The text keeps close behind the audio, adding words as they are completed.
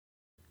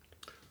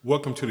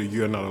Welcome to the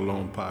You're Not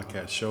Alone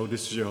podcast show.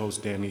 This is your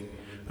host, Danny,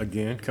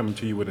 again, coming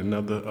to you with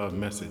another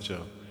message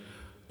of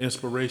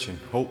inspiration,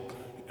 hope,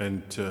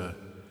 and to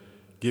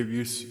give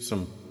you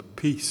some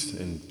peace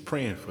and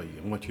praying for you.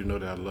 I want you to know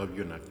that I love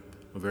you and I'm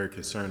very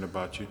concerned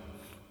about you.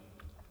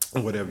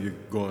 And whatever you're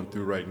going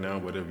through right now,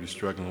 whatever you're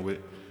struggling with,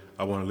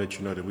 I want to let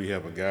you know that we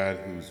have a God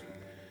who's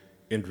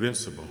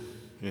invincible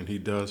and he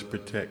does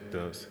protect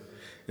us.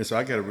 And so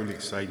I got a really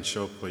exciting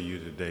show for you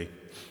today.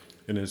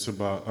 And it's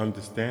about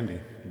understanding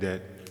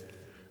that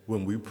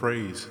when we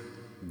praise,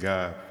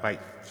 God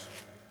fights.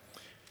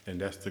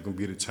 And that's going to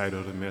be the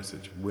title of the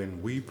message.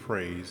 When we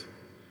praise,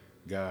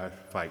 God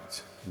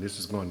fights. And this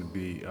is going to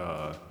be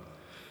a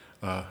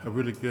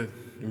really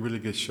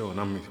good show. And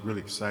I'm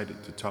really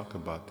excited to talk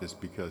about this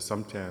because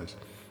sometimes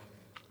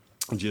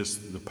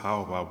just the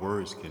power of our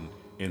words can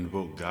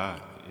invoke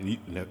God,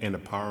 and the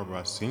power of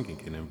our singing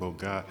can invoke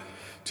God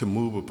to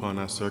move upon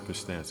our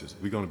circumstances.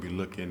 We're going to be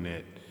looking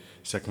at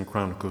 2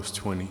 Chronicles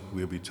 20.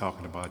 We'll be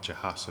talking about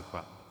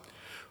Jehoshaphat,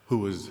 who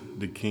was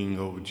the king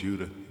over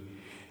Judah,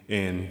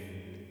 and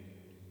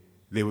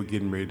they were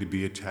getting ready to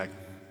be attacked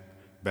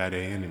by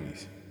their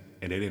enemies,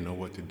 and they didn't know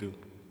what to do.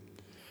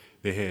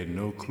 They had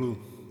no clue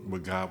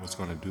what God was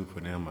going to do for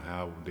them or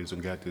how they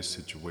got this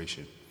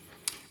situation.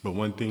 But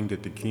one thing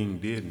that the king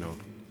did know,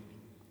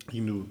 he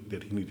knew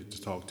that he needed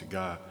to talk to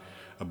God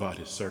about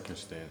his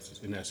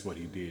circumstances, and that's what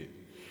he did.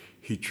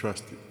 He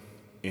trusted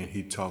and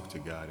he talked to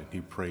God and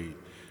he prayed.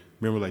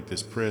 Remember, like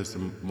this prayer is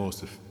the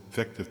most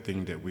effective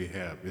thing that we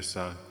have. It's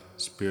our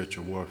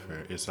spiritual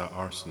warfare. It's our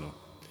arsenal.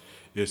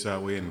 It's our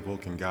way of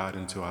invoking God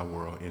into our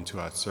world, into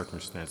our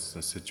circumstances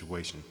and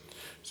situation.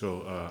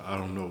 So I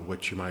don't know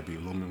what you might be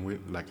looming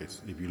with, like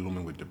if you're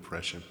looming with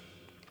depression,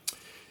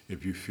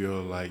 if you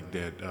feel like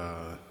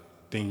that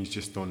things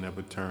just don't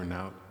ever turn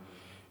out,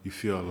 you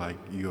feel like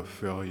you're a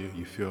failure,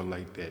 you feel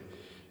like that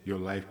your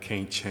life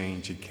can't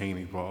change, it can't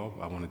evolve,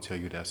 I want to tell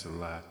you that's a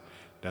lie.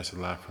 That's a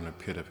lie from the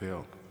pit of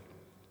hell.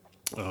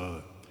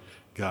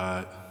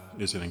 God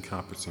is an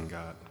encompassing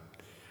God.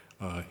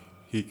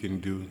 He can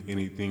do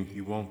anything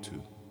he wants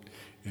to.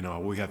 And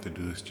all we have to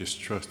do is just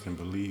trust and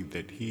believe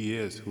that he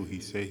is who he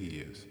said he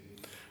is.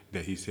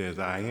 That he says,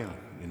 I am.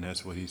 And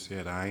that's what he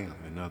said, I am.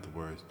 In other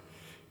words,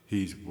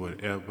 he's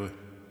whatever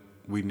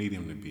we need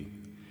him to be.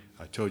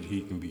 I told you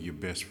he can be your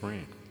best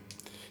friend.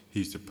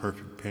 He's the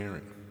perfect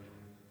parent.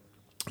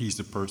 He's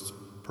the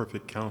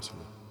perfect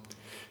counselor.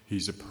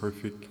 He's the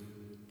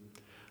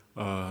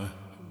uh,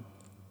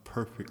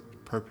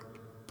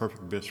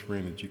 perfect best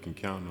friend that you can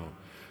count on.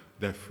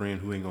 That friend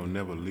who ain't gonna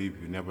never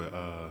leave you,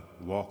 never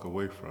walk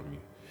away from you.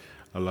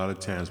 A lot of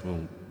times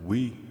when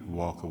we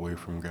walk away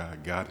from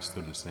God, God is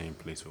still in the same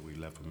place where we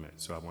left him at.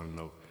 So I want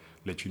to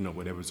let you know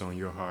whatever's on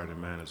your heart and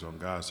mind is on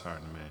God's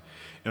heart and mind.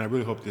 And I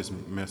really hope this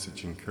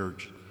message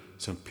encouraged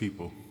some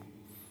people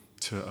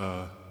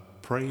to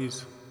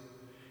praise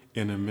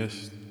in the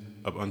midst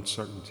of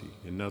uncertainty.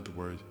 In other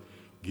words,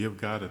 give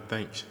God a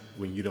thanks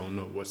when you don't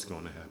know what's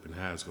going to happen,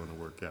 how it's going to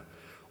work out,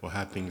 or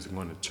how things are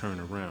going to turn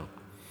around.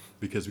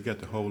 Because we got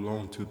to hold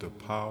on to the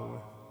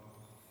power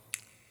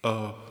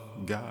of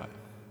God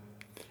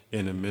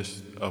in the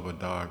midst of a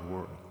dark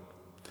world.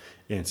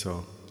 And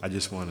so I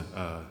just want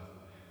to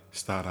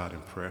start out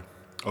in prayer.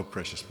 Oh,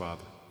 precious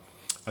Father,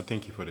 I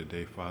thank you for the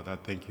day, Father. I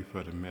thank you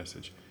for the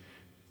message.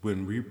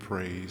 When we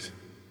praise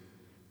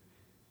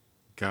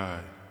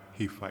God,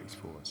 he fights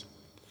for us.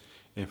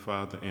 And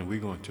Father, and we're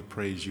going to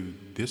praise you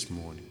this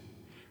morning.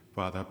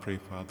 Father, I pray,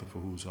 Father, for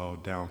who's all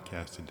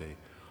downcast today,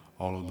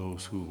 all of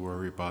those who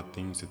worry about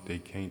things that they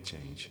can't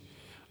change.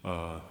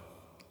 I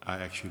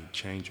ask you to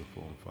change it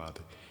for them,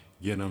 Father.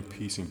 Give them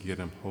peace and give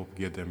them hope,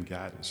 give them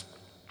guidance.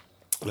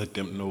 Let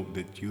them know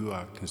that you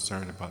are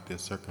concerned about their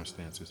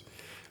circumstances.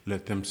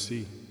 Let them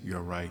see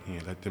your right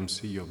hand. Let them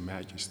see your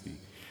majesty.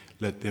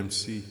 Let them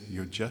see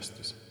your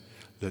justice.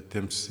 Let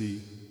them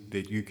see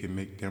that you can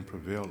make them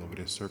prevail over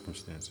their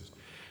circumstances.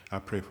 I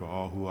pray for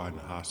all who are in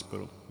the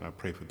hospital. I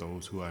pray for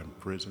those who are in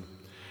prison.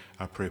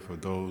 I pray for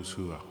those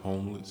who are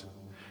homeless.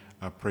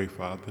 I pray,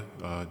 Father,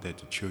 that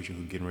the children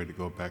who are getting ready to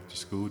go back to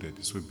school, that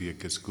this would be a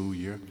good school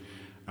year.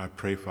 I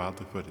pray,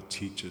 Father, for the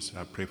teachers.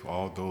 I pray for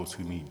all those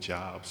who need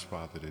jobs,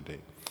 Father, today.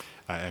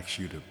 I ask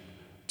you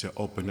to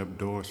open up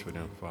doors for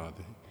them,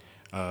 Father.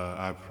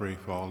 I pray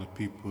for all the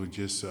people who are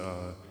just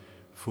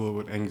full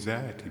with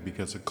anxiety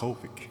because of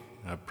COVID.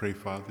 I pray,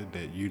 Father,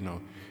 that you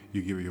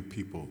give your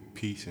people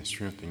peace and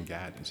strength and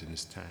guidance in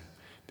this time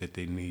that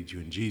they need you.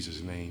 In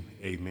Jesus' name,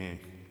 amen.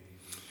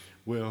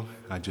 Well,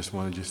 I just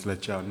want to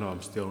let y'all know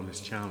I'm still on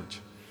this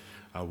challenge.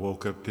 I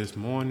woke up this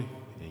morning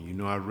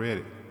and I read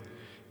it.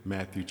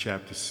 Matthew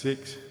chapter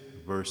 6,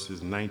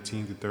 verses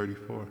 19 to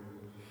 34.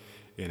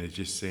 And it's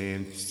just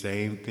saying the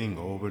same thing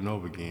over and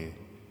over again.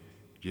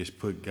 Just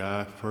put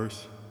God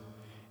first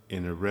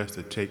and the rest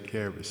will take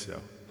care of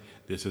itself.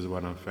 This is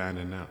what I'm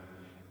finding out.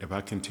 If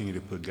I continue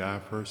to put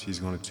God first, he's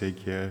going to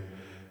take care of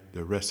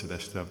the rest of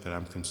that stuff that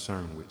I'm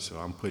concerned with. So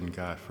I'm putting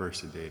God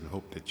first today and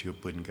hope that you're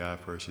putting God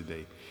first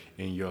today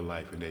in your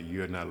life and that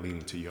you're not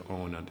leaning to your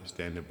own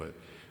understanding, but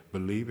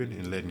believing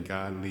and letting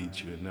God lead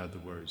you. In other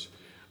words,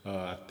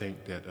 I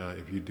think that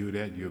if you do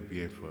that, you'll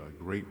be in for a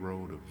great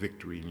road of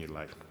victory in your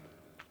life.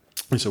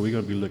 And so we're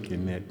going to be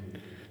looking at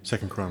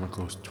Second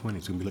Chronicles 20.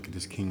 So we're going to be looking at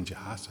this King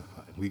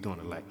Jehoshaphat. We're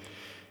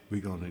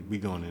gonna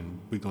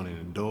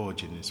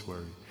indulge in this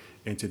word.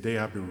 And today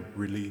I'll be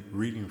really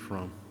reading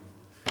from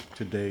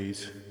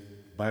today's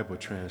Bible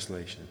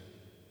translation.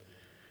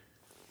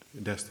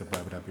 That's the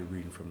Bible I'll be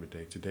reading from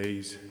today.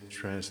 Today's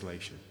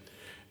translation.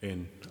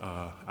 And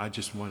I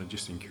just want to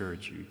just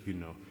encourage you,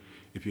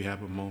 if you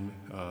have a moment,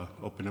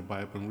 open the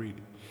Bible and read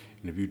it.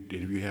 And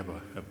if you have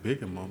a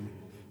bigger moment,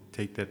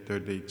 take that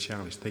 30-day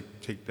challenge,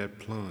 take that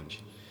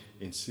plunge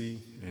and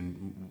see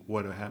and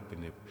what will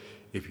happen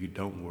if you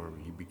don't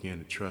worry. You begin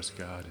to trust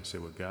God and say,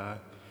 well, God,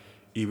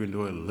 even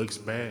though it looks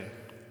bad,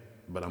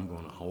 but I'm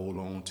going to hold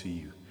on to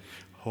you.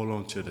 Hold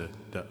on to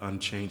the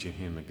unchanging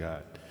hand of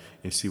God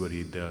and see what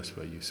he does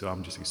for you. So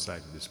I'm just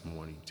excited this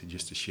morning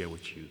to share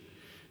with you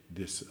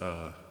this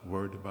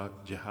word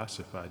about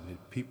Jehoshaphat and his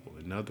people.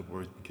 In other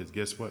words, because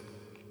guess what?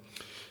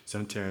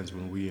 Sometimes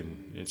when we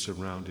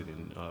surrounded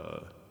in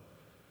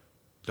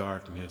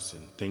darkness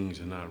and things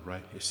are not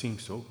right, it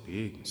seems so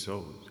big and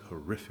so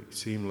horrific. It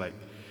seems like,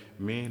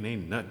 man,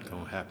 ain't nothing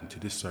going to happen to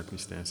this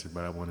circumstances,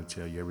 but I want to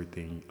tell you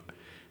everything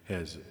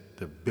has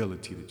the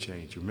ability to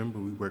change. Remember,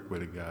 we work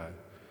with a God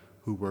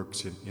who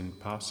works in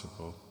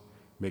impossible,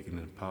 making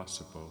the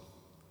impossible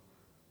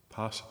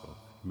possible,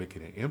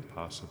 making it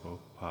impossible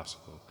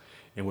possible.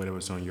 And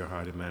whatever's on your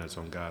heart and mind is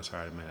on God's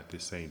heart and mind at the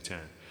same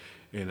time.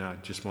 And I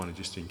just want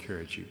to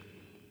encourage you,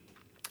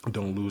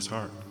 don't lose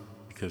heart,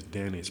 because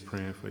Danny is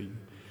praying for you.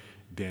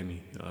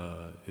 Danny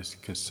is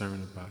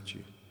concerned about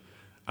you.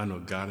 I know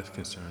God is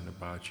concerned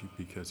about you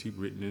because he's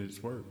written in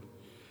his word.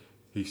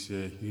 He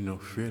said,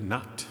 fear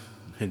not.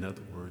 In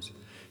other words,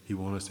 he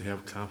wants us to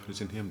have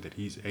confidence in him that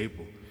he's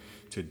able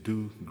to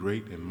do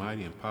great and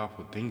mighty and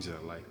powerful things in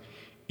our life,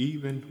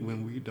 even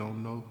when we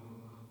don't know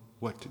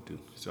what to do.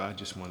 So I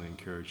just want to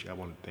encourage you. I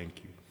want to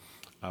thank you.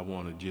 I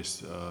want to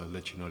just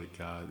let you know that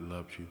God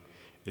loves you.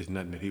 There's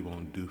nothing that he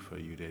won't do for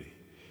you, that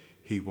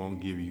he won't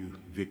give you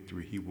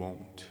victory.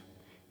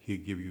 He'll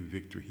give you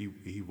victory.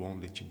 He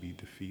won't let you be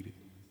defeated.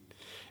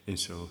 And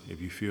so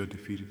if you feel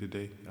defeated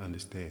today,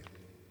 understand.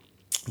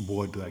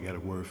 Boy, do I got a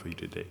word for you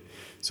today.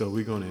 So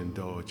we're going to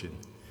indulge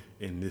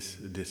in this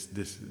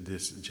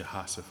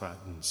Jehoshaphat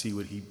and see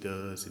what he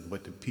does and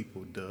what the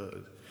people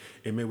does.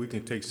 And maybe we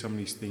can take some of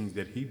these things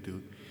that he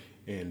do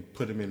and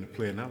put them into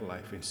play in our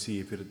life and see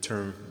if it'll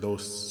turn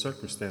those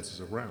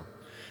circumstances around.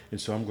 And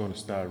so I'm going to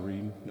start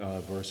reading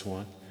verse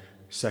 1,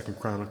 2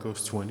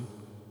 Chronicles 20.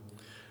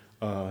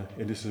 And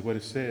this is what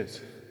it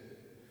says.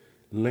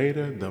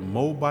 Later, the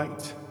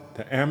Moabites,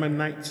 the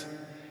Ammonites,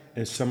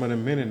 and some of the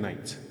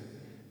Mennonites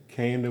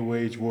came to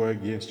wage war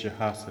against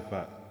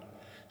Jehoshaphat.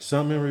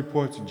 Some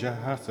report to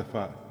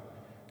Jehoshaphat,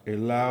 a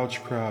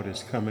large crowd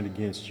is coming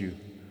against you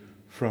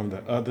from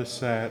the other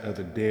side of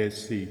the Dead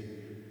Sea,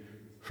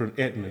 from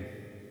Etna.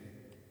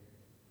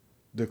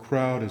 The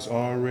crowd is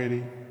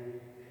already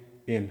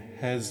in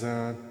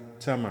Hazan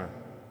Tamar,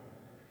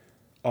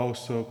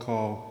 also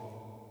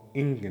called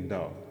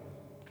Engadal.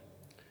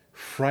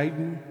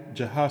 Frightened,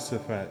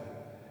 Jehoshaphat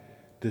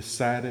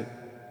decided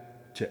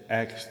to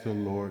ask the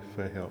Lord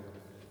for help.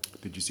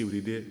 Did you see what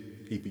he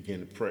did? He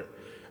began to pray.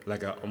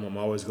 Like I'm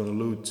always going to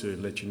allude to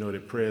and let you know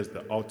that prayer is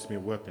the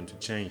ultimate weapon to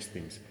change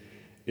things.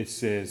 It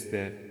says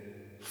that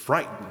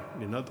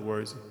frightened, in other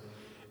words,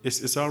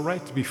 it's all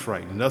right to be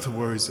frightened. In other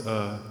words,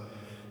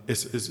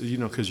 it's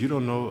because you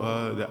don't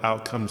know the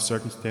outcome, the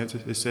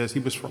circumstances. It says he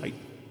was frightened.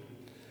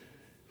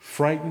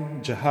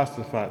 Frightened,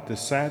 Jehoshaphat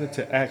decided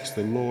to ask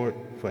the Lord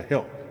for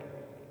help.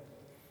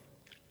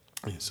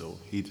 And so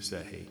he just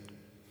said, hey,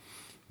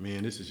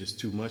 man, this is just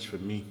too much for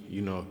me.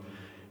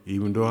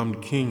 Even though I'm the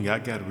king, I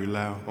got to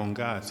rely on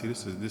God. See,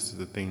 this is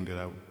the thing that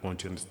I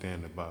want you to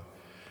understand about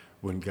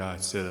when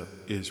God set up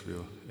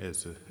Israel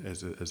as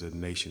a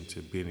nation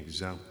to be an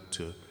example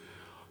to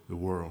the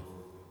world.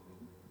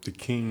 The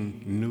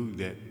king knew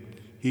that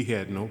he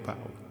had no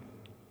power.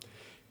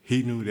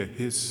 He knew that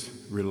his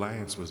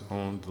reliance was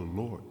on the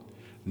Lord,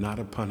 not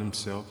upon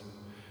himself,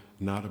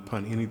 not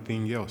upon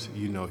anything else.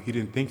 He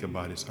didn't think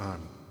about his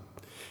army.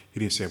 He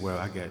didn't say, well,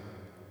 I got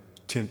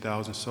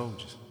 10,000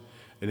 soldiers,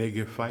 and they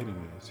get fighting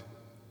with us.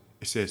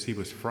 It says he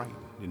was frightened,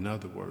 in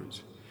other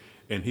words,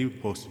 and he was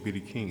supposed to be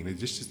the king. And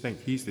just to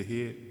think he's the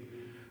head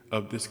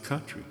of this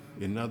country,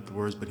 in other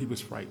words, but he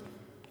was frightened.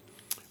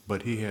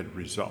 But he had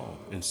resolve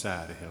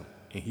inside of him,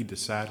 and he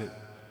decided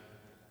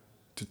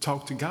to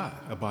talk to God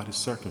about his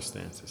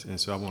circumstances. And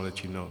so I want to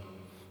let you know,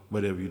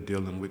 whatever you're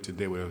dealing with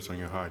today, whatever's on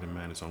your heart and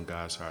mind is on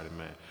God's heart and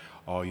mind.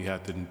 All we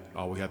have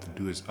to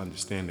do is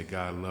understand that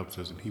God loves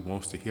us and he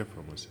wants to hear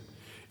from us.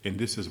 And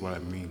this is what I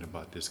mean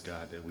about this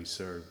God that we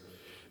serve,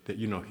 that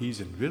he's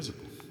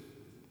invisible.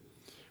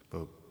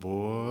 But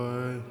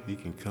boy, he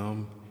can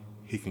come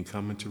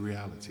into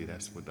reality.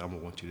 That's what I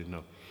want you to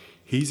know.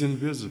 He's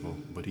invisible,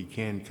 but he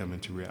can come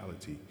into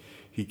reality.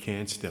 He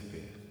can step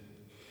in.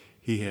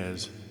 He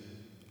has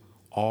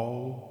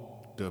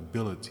all the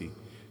ability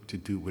to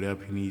do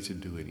whatever he needs to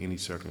do in any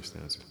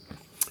circumstances.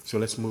 So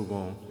let's move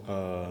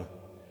on.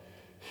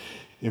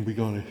 And we're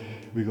gonna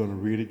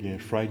read again.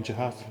 Frightened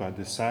Jehoshaphat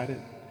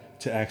decided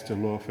to ask the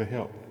Lord for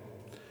help.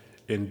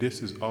 And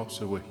this is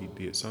also what he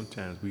did.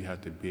 Sometimes we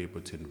have to be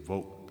able to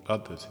invoke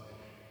others.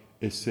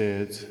 It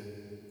says,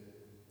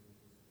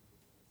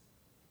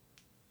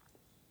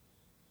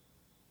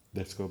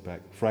 let's go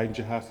back. Frightened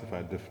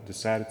Jehoshaphat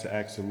decided to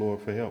ask the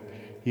Lord for help.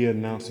 He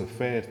announced a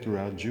fast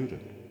throughout Judah.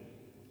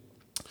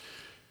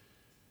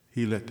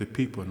 He let the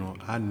people know,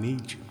 I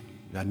need you.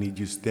 I need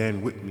you to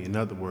stand with me. In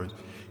other words,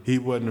 he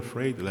wasn't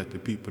afraid to let the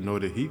people know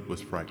that he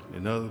was frightened.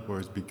 In other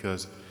words,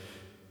 because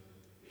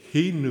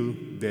he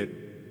knew that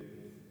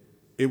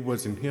it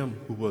wasn't him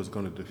who was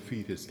going to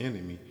defeat his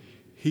enemy.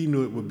 He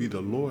knew it would be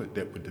the Lord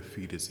that would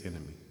defeat his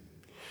enemy.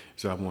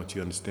 So I want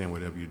you to understand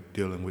whatever you're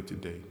dealing with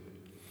today.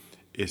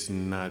 It's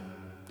not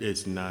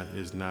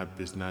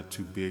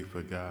too big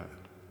for God.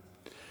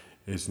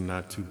 It's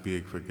not too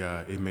big for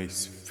God. It may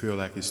feel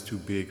like it's too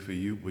big for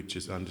you, which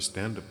is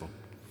understandable,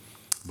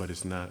 but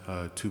it's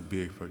not too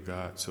big for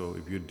God. So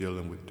if you're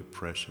dealing with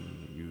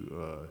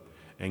depression,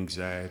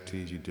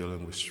 anxieties, you're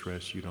dealing with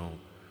stress, you don't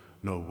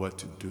know what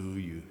to do,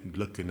 you're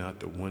looking out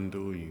the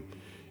window,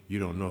 you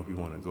don't know if you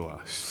want to go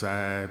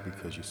outside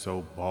because you're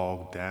so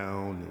bogged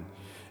down, and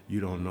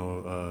you don't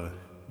know,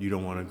 you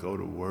don't want to go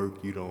to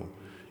work, you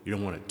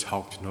don't want to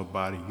talk to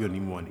nobody, you don't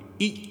even want to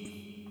eat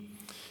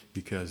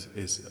because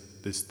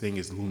this thing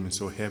is looming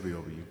so heavy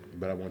over you.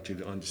 But I want you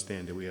to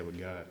understand that we have a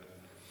God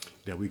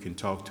that we can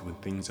talk to when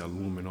things are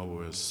looming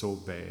over us so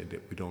bad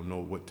that we don't know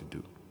what to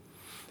do.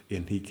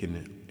 And he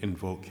can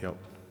invoke help.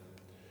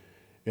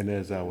 And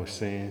as I was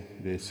saying,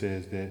 it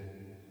says that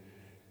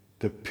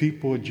the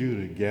people of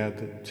Judah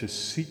gathered to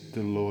seek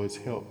the Lord's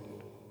help.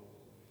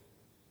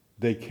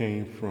 They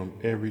came from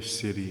every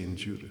city in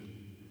Judah.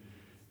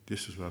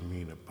 This is what I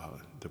mean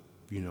about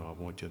I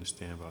want you to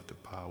understand about the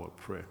power of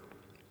prayer.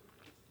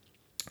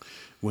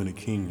 When the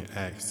king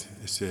asked,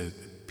 it says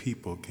the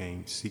people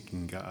came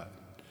seeking God.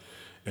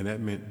 And that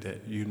meant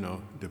that,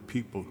 the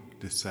people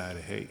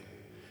decided, hey,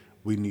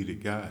 we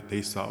needed God.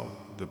 They saw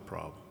the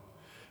problem.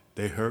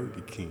 They heard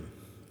the king,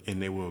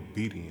 and they were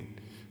obedient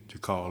to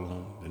call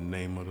on the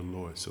name of the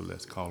Lord. So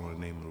let's call on the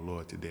name of the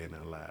Lord today in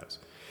our lives.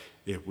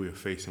 If we're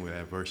facing with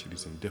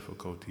adversities and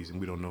difficulties and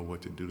we don't know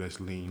what to do, let's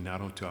lean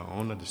not onto our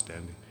own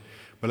understanding,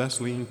 but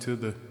let's lean to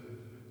the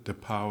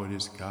power of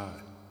this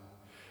God,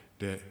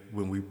 that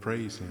when we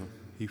praise him,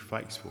 he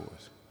fights for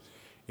us.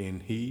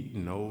 And he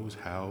knows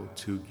how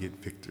to get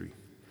victory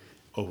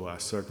over our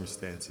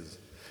circumstances.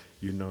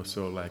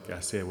 So like I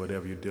said,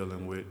 whatever you're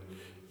dealing with,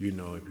 if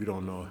you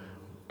don't know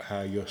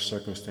how your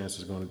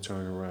circumstances are going to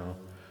turn around,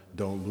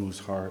 don't lose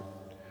heart.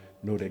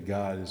 Know that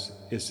God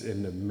is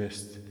in the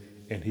midst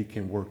and he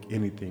can work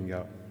anything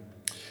out.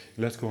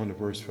 Let's go on to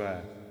verse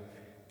 5.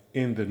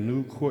 In the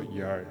new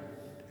courtyard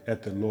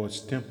at the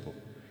Lord's temple,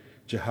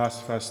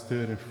 Jehoshaphat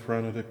stood in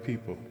front of the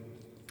people.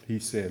 He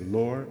said,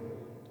 Lord,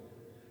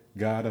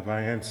 God of our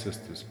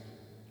ancestors,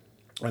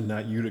 are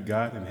not you the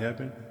God in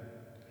heaven?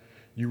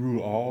 You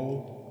rule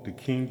all the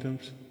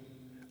kingdoms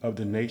of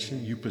the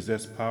nation. You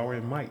possess power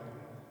and might.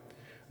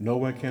 No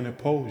one can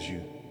oppose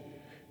you.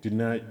 Did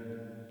not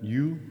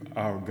you,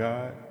 our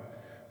God,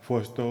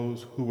 force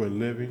those who were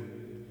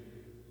living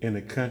in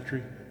the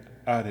country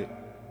out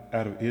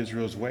of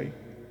Israel's way?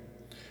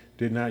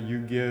 Did not you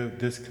give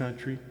this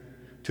country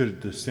to the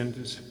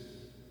descendants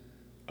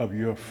of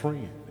your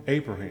friend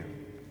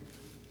Abraham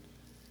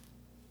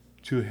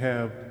to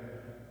have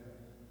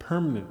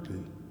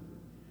permanently?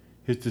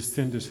 His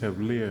descendants have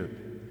lived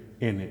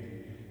in it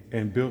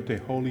and built a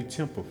holy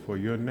temple for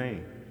your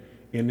name.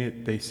 In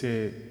it, they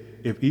said,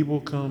 if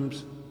evil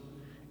comes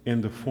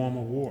in the form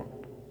of war,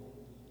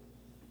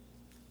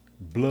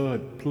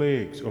 blood,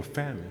 plagues, or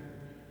famine,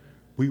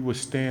 we will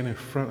stand in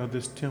front of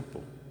this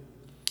temple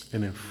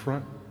and in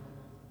front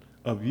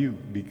of you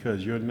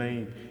because your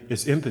name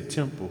is in the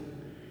temple,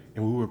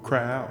 and we will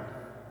cry out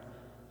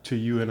to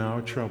you in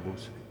our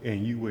troubles,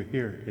 and you will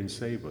hear and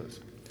save us.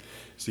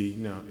 See,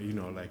 now,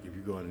 like if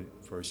you go in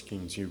 1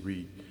 Kings, you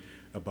read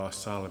about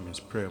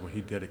Solomon's prayer when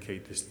he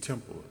dedicated this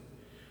temple.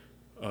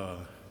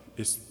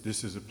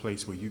 This is a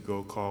place where you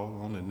go call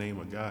on the name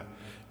of God.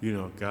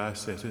 God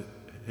says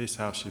his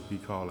house should be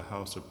called a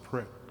house of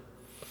prayer.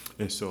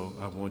 And so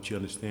I want you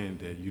to understand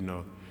that,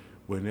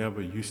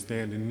 whenever you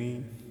stand in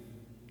need,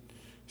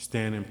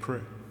 stand in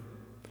prayer.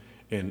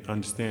 And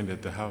understand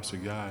that the house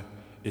of God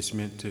is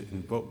meant to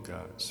invoke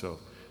God. So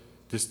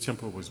this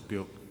temple was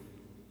built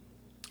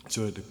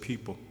so that the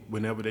people,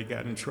 whenever they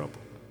got in trouble,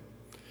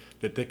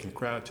 that they can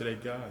cry out to their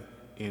God,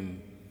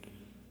 and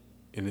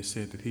it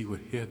said that he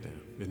would hear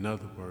them. In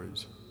other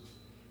words,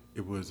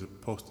 it was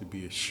supposed to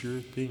be a sure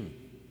thing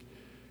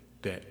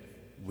that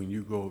when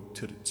you go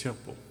to the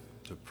temple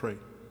to pray,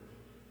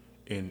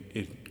 and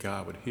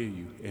God would hear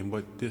you. And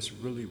what this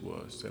really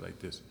was, said like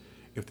this,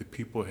 if the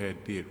people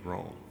had did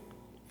wrong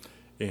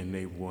and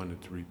they wanted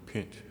to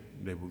repent,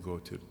 they would go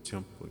to the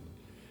temple,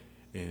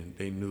 and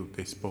they knew if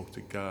they spoke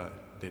to God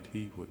that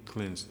he would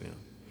cleanse them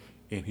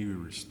and he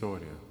would restore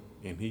them.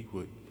 and he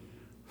would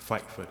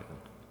fight for them.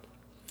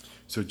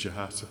 So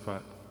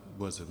Jehoshaphat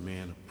was a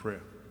man of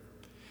prayer.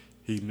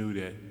 He knew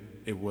that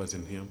it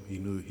wasn't him. He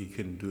knew he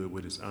couldn't do it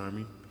with his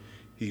army.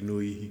 He knew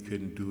he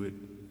couldn't do it,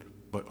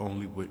 but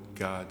only with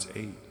God's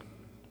aid.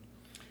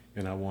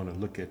 And I want to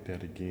look at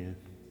that again.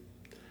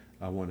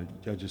 I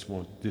just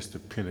want this to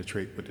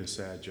penetrate within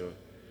inside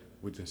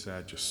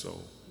your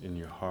soul, in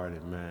your heart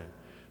and mind,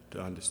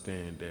 to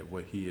understand that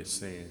what he is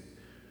saying,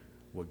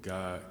 what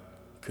God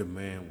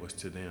command was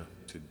to them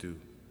to do,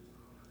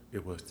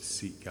 it was to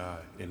seek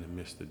God in the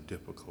midst of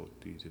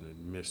difficulties, in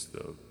the midst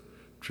of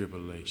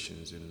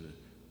tribulations, in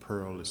the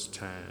perilous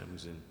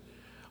times, and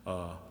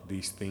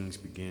these things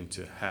begin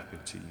to happen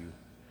to you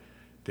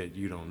that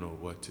you don't know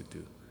what to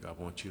do. I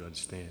want you to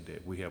understand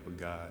that we have a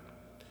God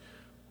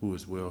who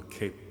is well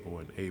capable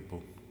and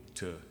able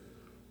to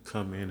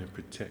come in and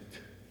protect.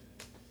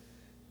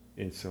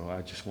 And so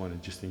I just want to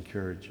just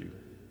encourage you,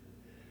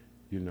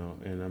 and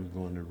I'm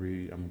going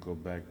to go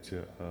back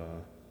to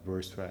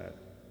verse 5.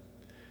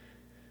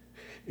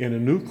 In the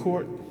new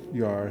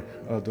courtyard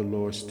of the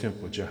Lord's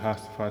temple,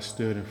 Jehoshaphat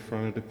stood in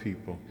front of the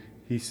people.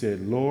 He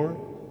said, Lord,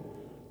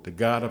 the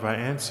God of our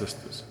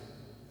ancestors,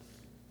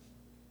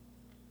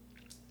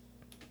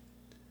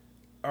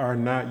 are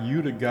not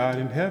you the God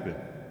in heaven?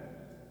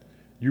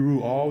 You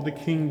rule all the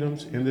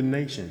kingdoms and the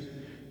nations.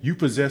 You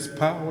possess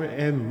power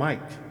and might,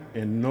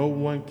 and no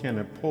one can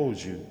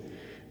oppose you.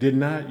 Did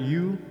not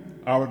you,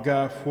 our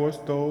God, force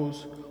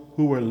those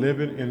who were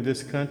living in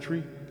this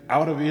country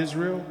out of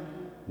Israel?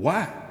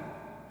 Why?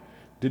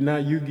 Did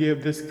not you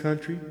give this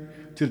country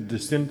to the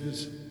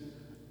descendants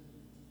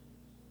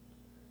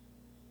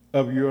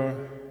of your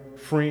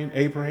friend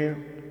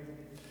Abraham?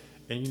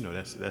 And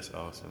that's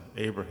awesome.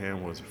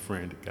 Abraham was a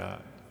friend of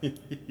God. And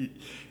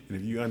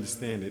if you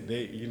understand that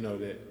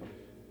that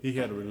he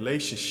had a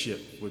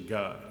relationship with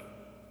God.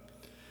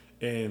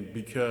 And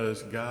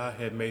because God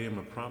had made him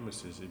a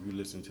promises, if you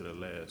listen to the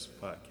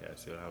last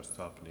podcast that I was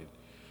talking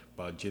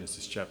about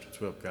Genesis chapter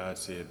 12, God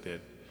said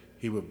that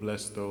he would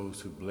bless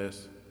those who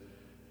bless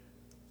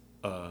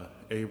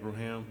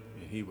Abraham,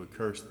 and he would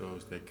curse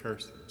those that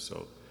cursed him.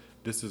 So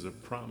this is a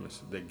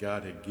promise that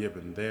God had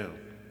given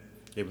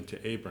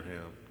to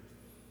Abraham,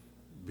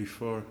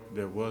 before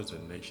there was a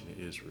nation of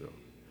Israel.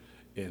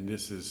 And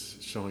this is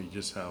showing you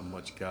just how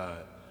much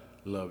God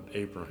loved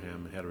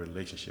Abraham and had a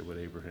relationship with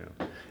Abraham.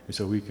 And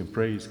so we can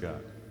praise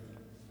God.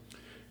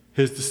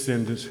 His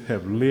descendants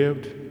have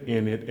lived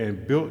in it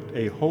and built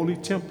a holy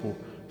temple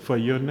for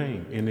your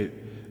name. In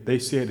it, they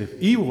said, if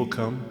evil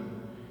come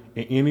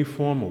in any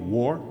form of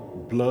war,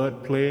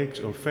 blood, plagues,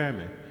 or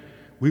famine,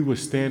 we will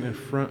stand in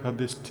front of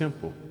this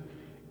temple,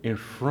 in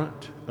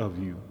front of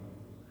you,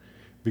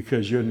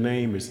 because your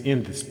name is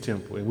in this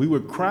temple. And we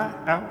would cry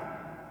out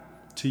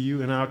to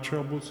you in our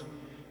troubles,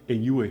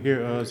 and you will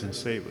hear us and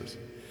save us.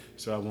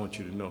 So I want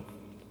you to know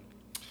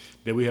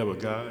that we have a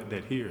God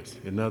that hears.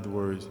 In other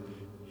words,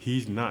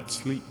 he's not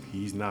asleep.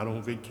 He's not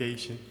on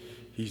vacation.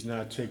 He's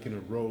not taking a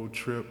road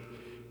trip.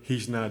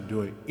 He's not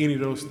doing any of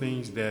those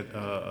things that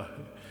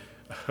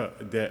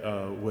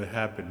would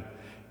happen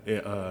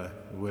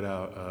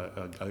without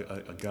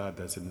a God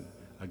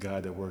a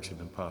God that works in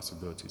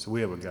impossibilities. So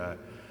we have a God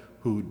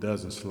who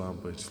doesn't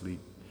slumber and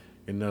sleep.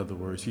 In other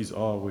words, he's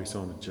always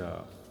on the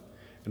job.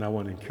 And I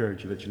want to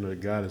encourage you, let you know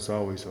that God is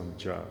always on the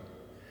job.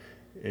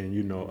 And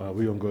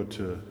we're going to go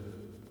to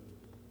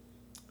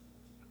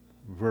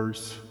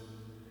verse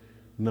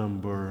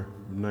number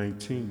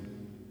 19.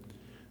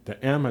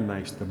 The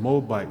Ammonites, the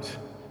Moabites,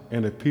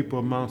 and the people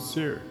of Mount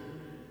Seir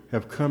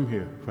have come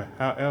here. For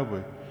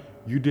however,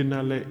 you did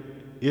not let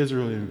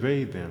Israel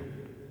invade them.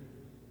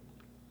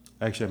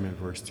 Actually, I'm in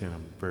verse 10.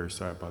 I'm very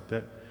sorry about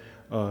that.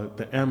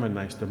 The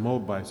Ammonites, the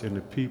Moabites, and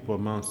the people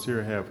of Mount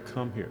Seir have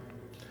come here.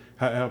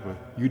 However,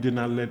 you did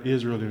not let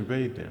Israel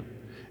invade them.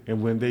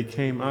 And when they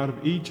came out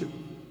of Egypt,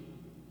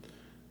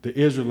 the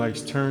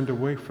Israelites turned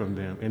away from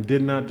them and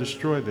did not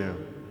destroy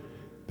them.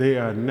 They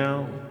are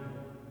now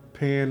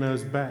paying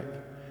us back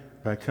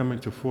by coming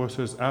to force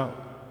us out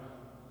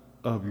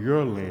of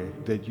your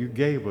land that you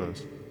gave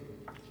us.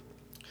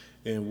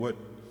 And what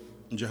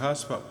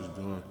Jehoshaphat was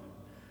doing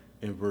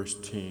in verse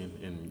 10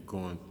 and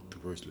going to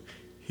verse 11,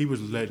 he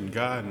was letting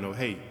God know,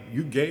 hey,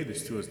 you gave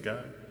this to us,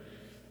 God.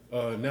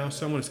 Now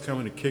someone is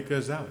coming to kick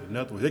us out. In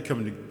other words, they're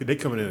coming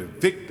to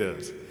evict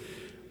us.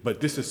 But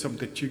this is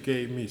something that you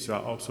gave me. So I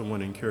also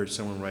want to encourage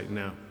someone right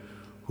now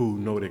who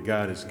know that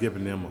God has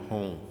given them a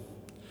home,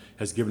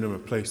 has given them a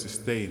place to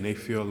stay, and they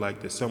feel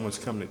like that someone's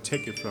coming to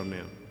take it from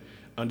them.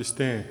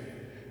 Understand,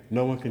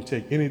 no one can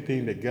take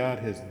anything that God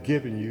has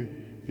given you,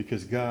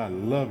 because God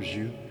loves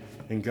you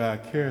and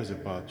God cares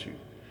about you.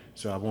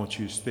 So I want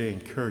you to stay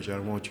encouraged. I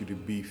don't want you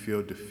to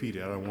feel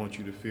defeated. I don't want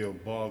you to feel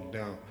bogged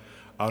down.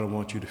 I don't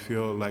want you to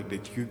feel like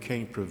that you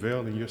can't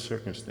prevail in your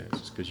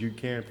circumstances, because you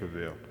can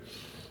prevail,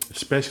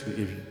 especially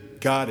if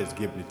God has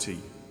given it to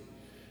you.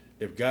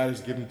 If God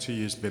has given it to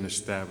you, it's been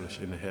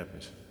established in the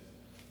heavens.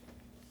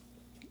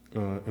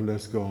 And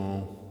let's go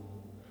on.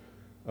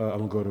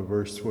 I'm going to go to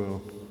verse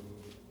 12.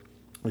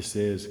 It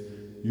says,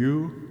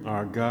 you,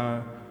 our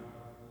God,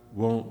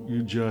 Won't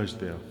you judge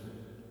them?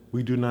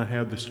 We do not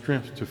have the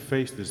strength to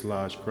face this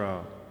large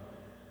crowd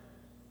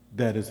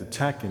that is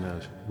attacking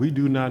us. We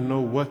do not know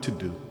what to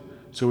do.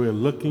 So we're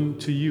looking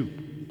to you.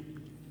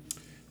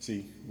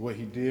 See, what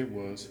he did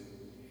was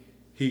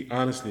he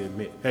honestly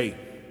admitted, hey,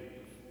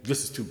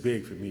 this is too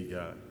big for me,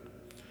 God.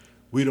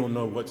 We don't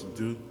know what to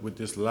do with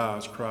this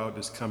large crowd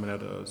that's coming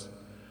at us.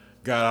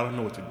 God, I don't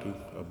know what to do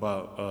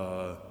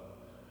about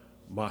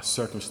my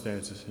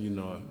circumstances.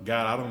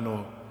 God, I don't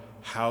know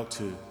how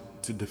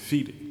to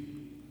defeat it.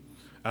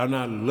 I'm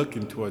not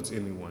looking towards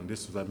anyone.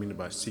 This is what I mean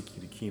by seek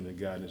ye the kingdom of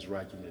God and his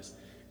righteousness,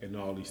 and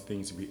all these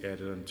things to be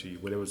added unto you.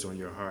 Whatever's on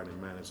your heart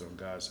and mind is on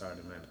God's heart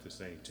and mind at the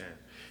same time.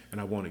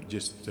 And I want to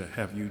just to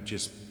have you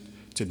just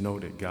to know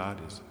that God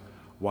is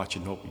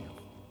watching over you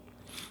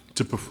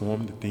to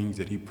perform the things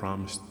that he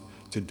promised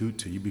to do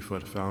to you before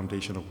the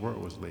foundation of the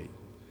world was laid.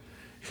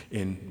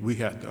 And we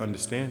have to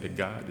understand that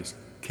God is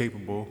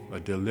capable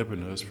of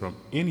delivering us from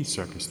any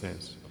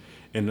circumstance.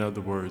 In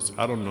other words,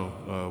 I don't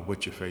know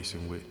what you're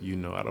facing with.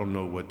 I don't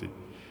know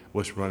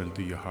what's running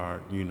through your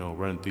heart.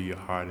 Running through your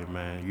heart and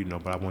mind.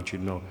 But I want you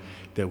to know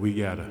that we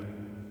got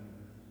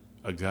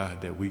a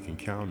God that we can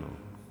count on.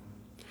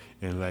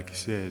 And like it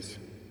says,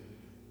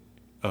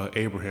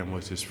 Abraham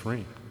was his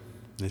friend.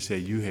 They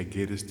said you had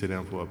get us to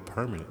them for a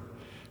permanent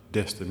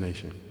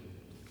destination.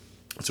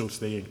 So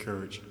stay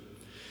encouraged.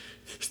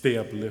 Stay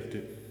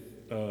uplifted.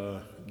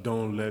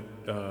 Don't let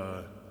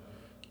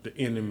the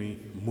enemy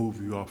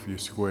move you off your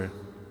square.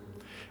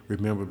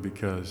 Remember,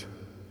 because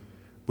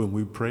when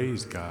we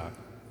praise God,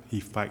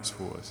 he fights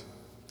for us.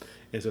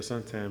 And so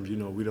sometimes,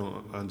 we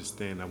don't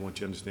understand. I want you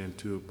to understand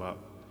too about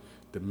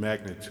the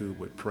magnitude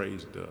what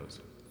praise does.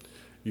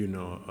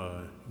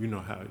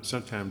 How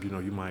sometimes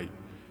you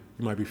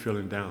might be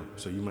feeling down,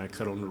 so you might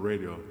cut on the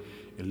radio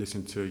and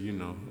listen to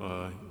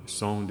a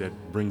song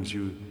that brings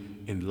you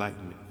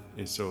enlightenment.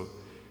 And so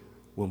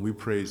when we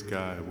praise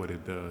God, what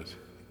it does,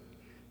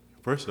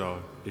 first of all,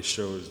 it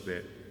shows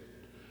that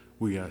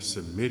we are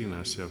submitting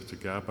ourselves to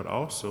God, but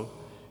also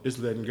it's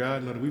letting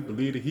God know that we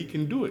believe that he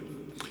can do it.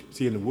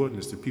 See, in the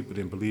wilderness, the people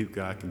didn't believe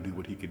God can do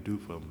what he could do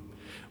for them.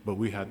 But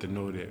we have to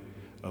know that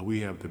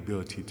we have the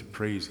ability to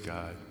praise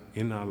God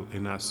in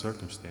our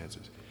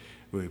circumstances.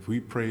 But if we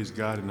praise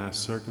God in our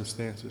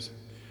circumstances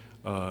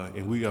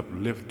and we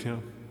uplift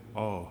him,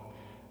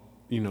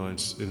 in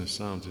the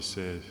Psalms it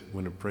says,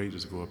 when the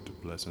praises go up, the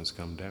blessings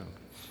come down.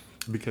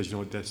 Because you know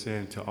what that's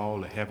saying to all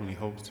the heavenly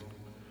hosts?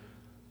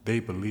 They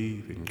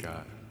believe in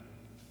God.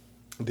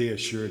 They are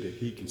sure that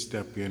he can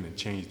step in and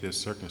change their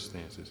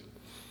circumstances.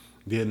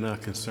 They're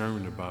not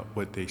concerned about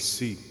what they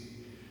see,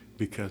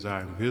 because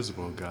our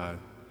invisible God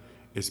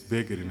is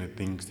bigger than the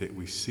things that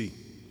we see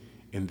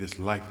in this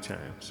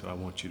lifetime. So I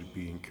want you to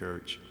be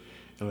encouraged.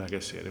 And like I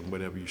said, in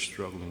whatever you're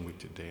struggling with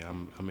today,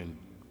 I'm in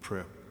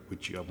prayer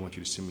with you. I want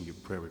you to send me your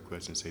prayer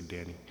request and say,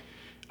 Danny,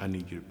 I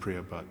need you to pray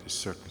about this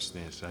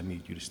circumstance. I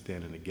need you to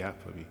stand in the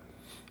gap for me.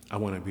 I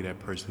want to be that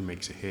person who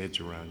makes a hedge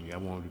around you. I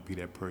want to be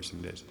that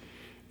person that's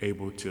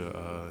able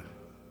to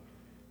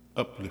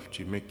uplift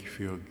you, make you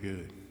feel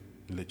good,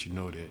 and let you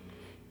know that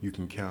you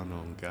can count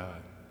on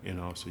God. And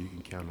also you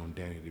can count on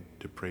Danny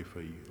to pray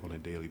for you on a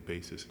daily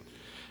basis.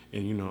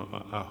 And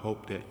I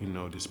hope that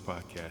this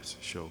podcast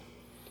show,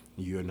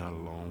 you're not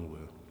alone,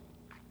 will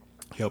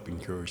help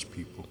encourage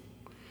people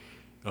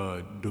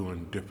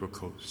during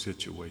difficult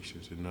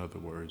situations. In other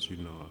words,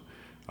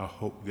 I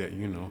hope that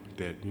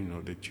that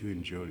you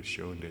enjoy the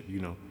show, and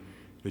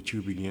that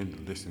you begin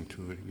to listen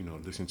to it.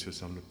 Listen to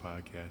some of the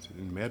podcasts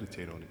and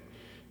meditate on it.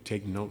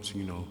 Take notes.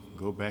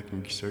 Go back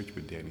and research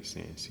what Danny's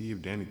saying. See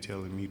if Danny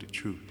telling me the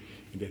truth,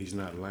 and that he's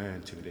not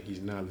lying to me, that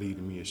he's not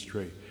leading me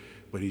astray,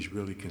 but he's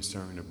really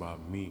concerned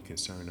about me,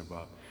 concerned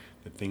about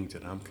the things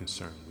that I'm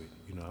concerned with.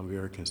 I'm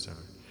very concerned.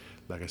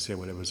 Like I said,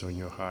 whatever's on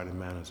your heart and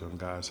mind is on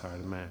God's heart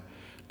and mind.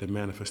 The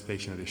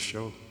manifestation of this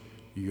show,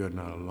 you're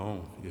not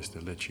alone, is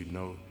to let you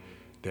know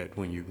that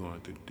when you're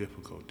going through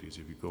difficulties,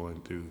 if you're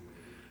going through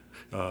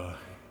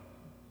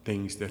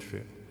things that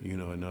fit,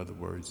 in other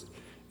words,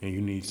 and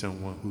you need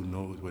someone who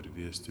knows what it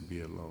is to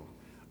be alone.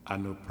 I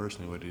know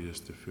personally what it is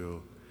to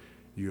feel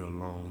you're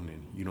alone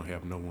and you don't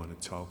have no one to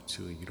talk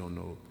to, and you don't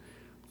know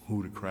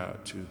who to cry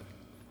out to.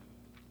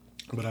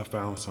 But I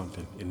found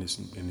something in this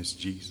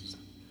Jesus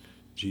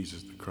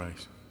the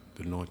Christ,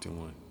 the anointed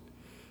one,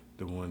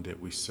 the one that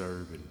we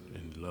serve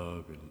and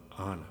love and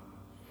honor.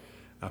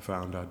 I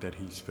found out that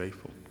he's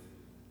faithful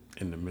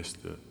in the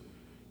midst of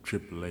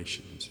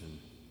tribulations and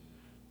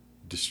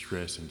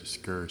distress and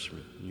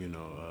discouragement.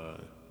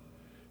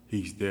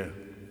 He's there.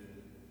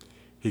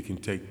 He can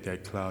take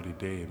that cloudy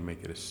day and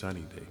make it a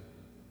sunny day.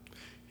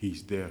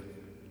 He's there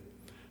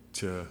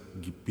to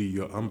be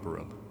your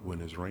umbrella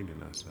when it's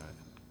raining outside.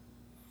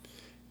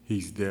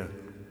 He's there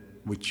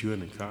with you in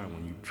the car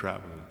when you're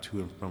traveling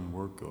to and from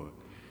work or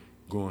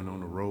going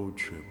on a road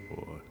trip,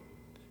 or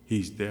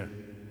he's there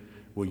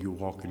when you're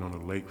walking on a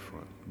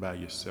lakefront by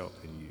yourself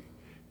and you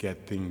got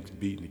things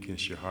beating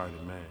against your heart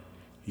and mind.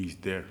 He's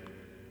there.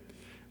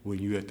 When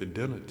you're at the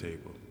dinner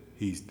table,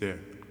 he's there.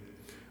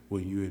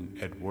 when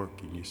you're at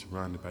work and you're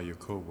surrounded by your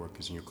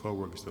coworkers and your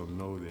coworkers don't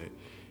know that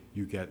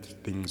you got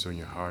things on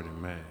your heart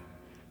and mind.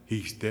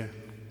 He's there.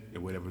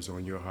 And whatever's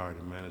on your heart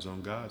and mind is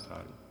on God's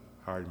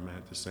heart and mind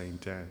at the same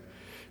time.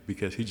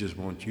 Because he just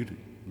wants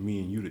me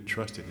and you to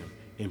trust in him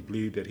and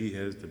believe that he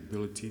has the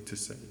ability to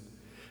save.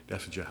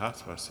 That's what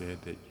Jehoshaphat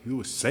said, that you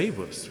will save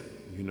us.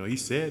 He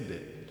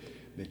said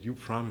that you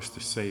promised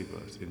to save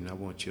us. And I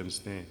want you to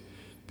understand,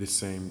 this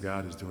same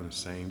God is doing the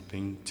same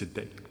thing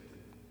today.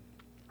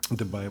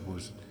 The Bible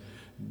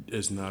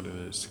is not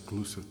an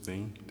exclusive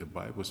thing. The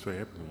Bible is for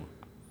everyone.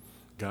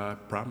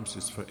 God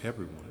promises for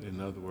everyone. In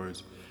other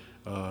words,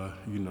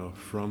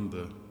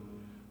 from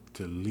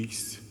the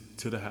least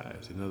to the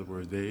highest. In other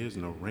words, there is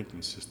no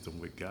ranking system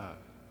with God.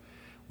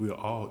 We are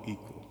all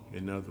equal.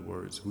 In other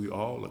words, we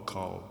all are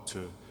called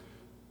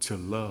to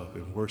love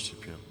and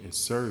worship him and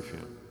serve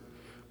him.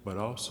 But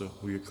also,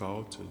 we are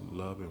called to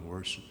love and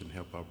worship and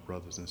help our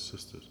brothers and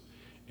sisters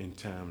in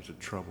times of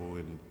trouble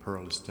and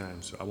perilous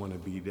times. So I want to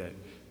be that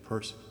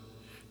person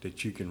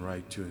that you can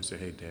write to and say,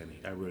 hey, Danny,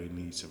 I really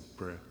need some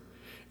prayer.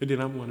 And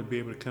then I want to be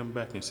able to come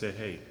back and say,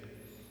 hey,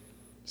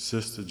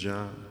 Sister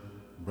John,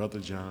 Brother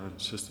John,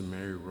 Sister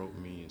Mary wrote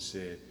me and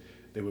said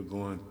they were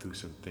going through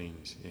some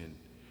things. And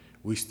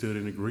we stood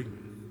in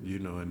agreement,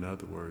 in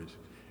other words.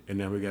 And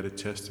now we got a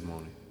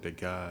testimony that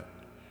God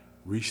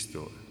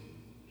restored.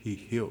 He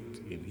healed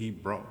and he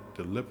brought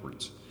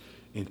deliverance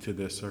into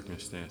their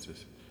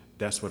circumstances.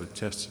 That's what a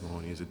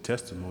testimony is. A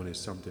testimony is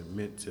something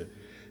meant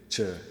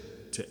to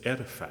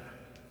edify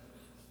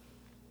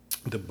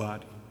the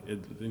body.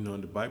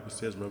 The Bible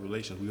says,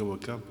 Revelation, we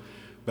overcome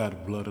by the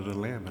blood of the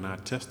Lamb and our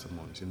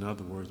testimonies. In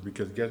other words,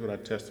 because guess what our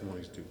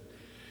testimonies do?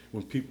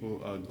 When people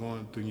are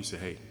going through, you say,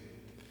 hey,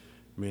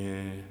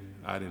 man,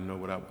 I didn't know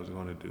what I was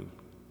going to do.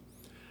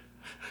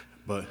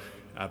 But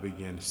I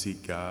began to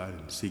seek God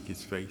and seek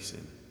his face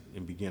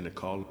and began to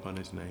call upon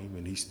his name,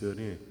 and he stood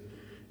in.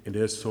 And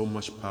there's so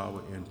much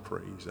power in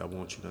praise. I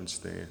want you to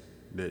understand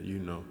that,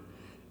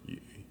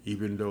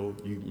 even though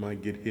you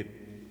might get hit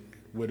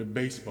with a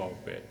baseball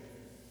bat,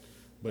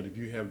 but if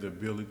you have the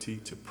ability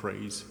to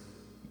praise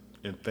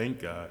and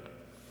thank God,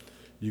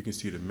 you can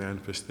see the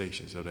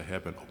manifestations of the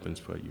heaven opens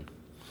for you.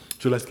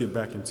 So let's get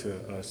back into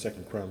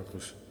 2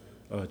 Chronicles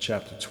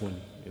chapter 20.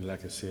 And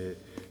like I said,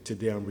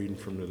 today I'm reading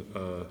from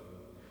the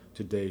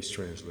today's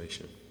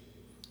translation.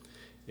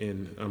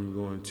 And I'm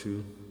going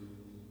to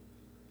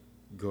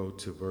go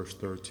to verse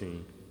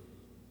 13.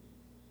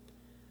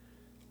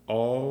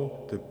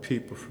 All the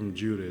people from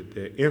Judah,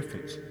 their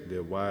infants,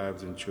 their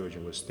wives and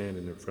children, were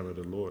standing in front of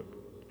the Lord.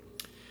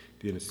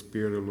 Then the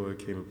Spirit of the Lord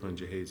came upon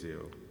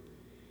Jehaziel.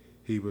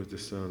 He was the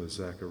son of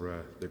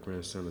Zechariah, the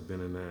grandson of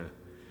Benaniah,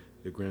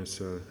 the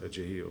grandson of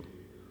Jehiel,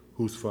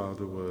 whose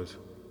father was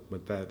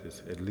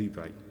Matthias, a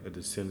Levite, a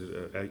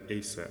descendant of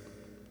Asaph.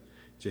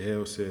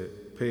 Jehiel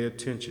said, pay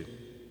attention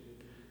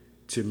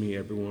to me,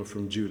 everyone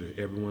from Judah,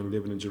 everyone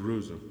living in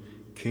Jerusalem.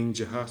 King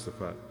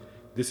Jehoshaphat,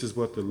 this is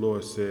what the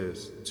Lord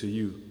says to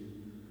you.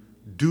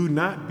 Do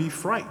not be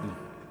frightened.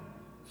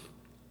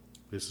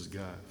 This is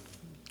God.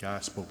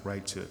 God spoke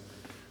right to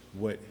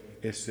what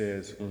it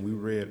says when we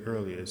read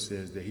earlier. It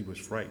says that he was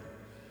frightened.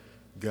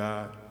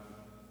 God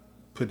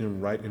put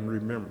him right in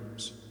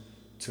remembrance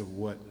to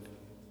what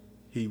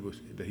he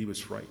was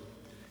frightened.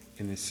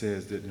 And it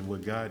says that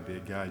what God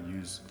did, God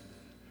used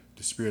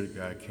the Spirit of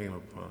God came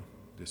upon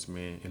this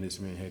man, and this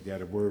man had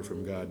got a word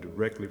from God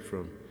directly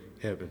from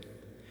heaven.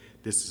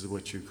 This is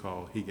what you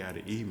call, he got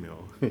an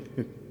email.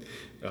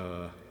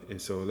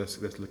 And so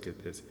let's look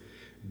at this.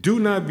 Do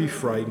not be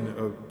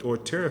frightened or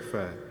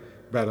terrified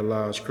by the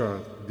large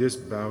crowd. This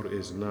battle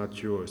is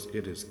not yours,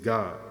 it is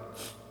God.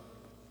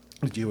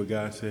 Did you hear what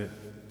God said?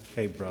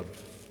 Hey, brother,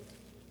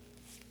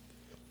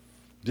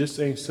 this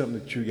ain't something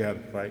that you got to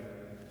fight.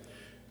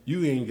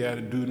 You ain't got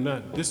to do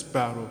nothing. This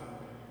battle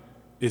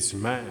is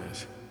mine.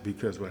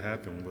 Because what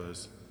happened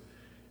was,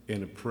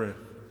 in the prayer,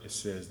 it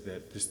says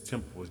that this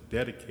temple was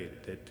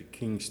dedicated, that the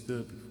king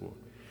stood before.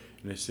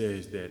 And it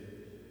says that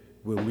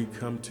when we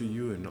come to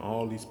you in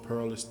all these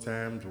perilous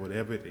times,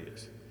 whatever it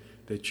is,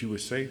 that you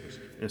would save us.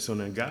 And so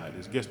now God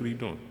is, guess what he's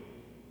doing?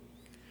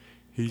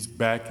 He's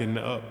backing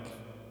up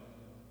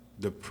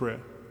the prayer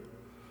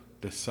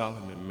that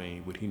Solomon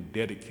made when he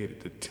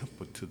dedicated the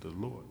temple to the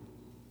Lord.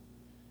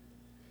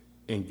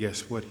 And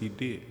guess what he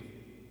did?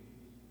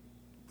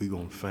 We're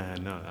going to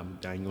find out. I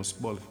ain't going to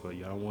spoil it for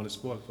you. I don't want to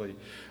spoil it for you.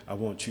 I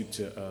want you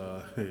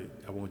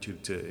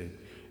to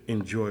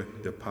enjoy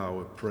the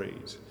power of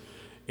praise.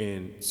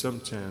 And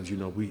sometimes,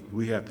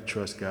 we have to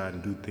trust God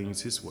and do things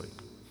his way.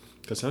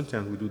 Because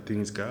sometimes we do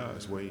things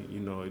God's way,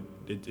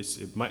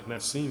 it might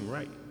not seem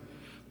right.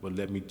 But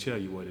let me tell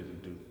you what it'll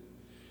do.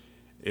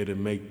 It'll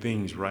make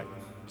things right.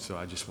 So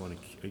I just want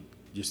to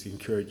just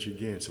encourage you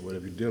again. So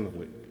whatever you're dealing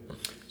with.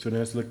 So now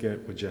let's look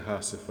at what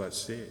Jehoshaphat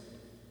said.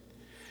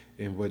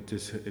 And what the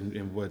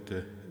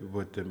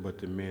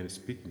man is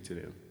speaking to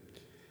them.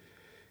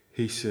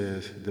 He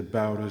says, the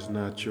battle is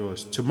not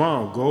yours.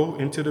 Tomorrow, go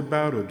into the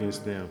battle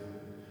against them.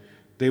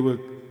 They will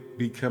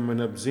be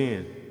coming up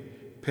Zen.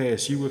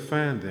 pass, you will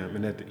find them.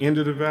 And at the end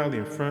of the valley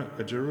in front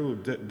of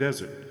Jerusalem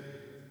desert,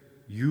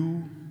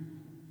 you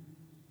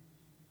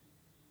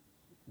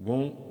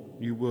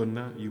you will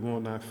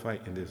not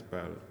fight in this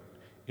battle.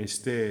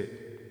 Instead,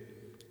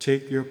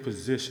 take your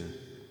position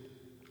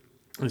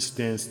and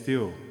stand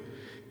still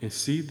and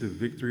see the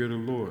victory of the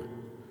Lord.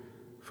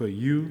 For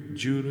you,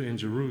 Judah and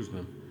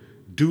Jerusalem,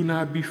 do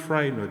not be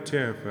frightened or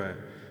terrified.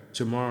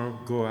 Tomorrow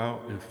go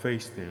out and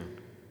face them.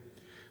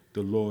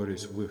 The Lord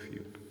is with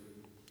you.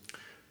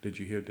 Did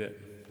you hear that?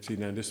 See,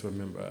 now this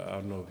remember, I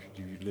don't know if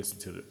you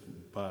listened to the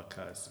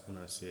podcast when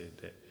I said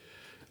that.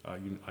 Are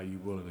you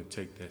willing to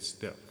take that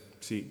step?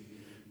 See,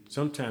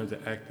 sometimes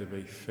to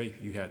activate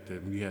faith, you have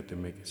to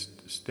make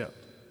a step.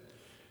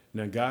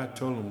 Now God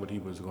told them what He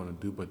was going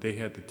to do, but they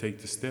had to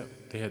take the step.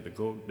 They had to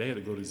go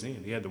to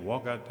Zen. They had to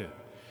walk out there.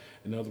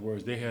 In other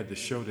words, they had to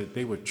show that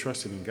they were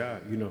trusting in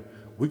God.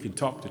 We can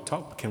talk the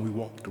talk, but can we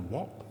walk the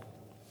walk?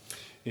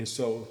 And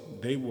so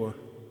they were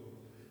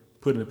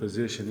put in a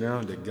position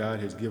now that God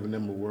has given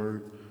them a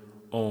word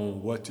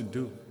on what to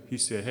do. He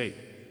said, hey,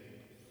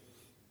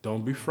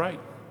 don't be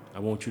frightened. I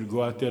want you to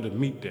go out there to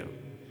meet them.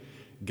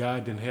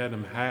 God didn't have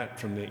them hide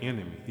from their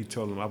enemy. He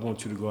told them, I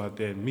want you to go out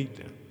there and meet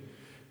them.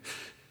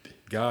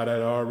 God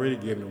had already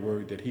given the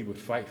word that He would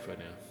fight for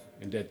them.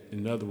 And that,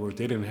 in other words,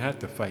 they didn't have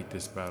to fight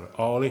this battle.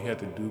 All they had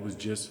to do was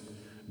just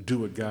do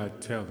what God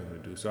tells them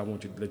to do. So I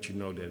want to let you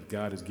know that if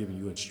God is giving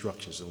you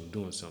instructions on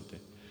doing something,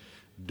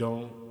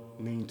 don't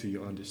lean to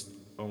your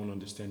own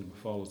understanding, but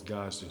follow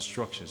God's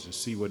instructions and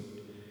see what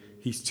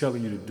He's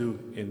telling you to do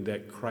in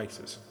that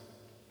crisis.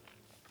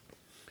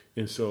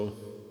 And so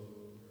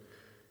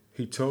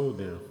He told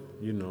them,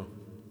 you're going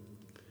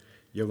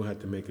to have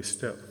to make a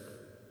step.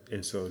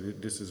 And so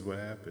this is what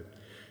happened.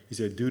 He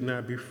said, do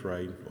not be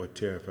frightened or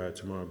terrified.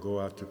 Tomorrow go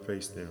out to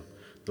face them.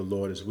 The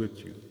Lord is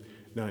with you.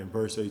 Now in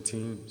verse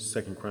 18,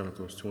 2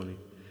 Chronicles 20,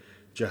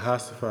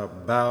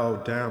 Jehoshaphat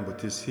bowed down with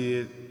his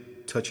head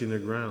touching the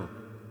ground.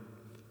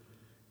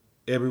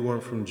 Everyone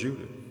from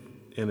Judah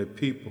and the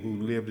people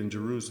who lived in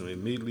Jerusalem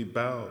immediately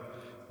bowed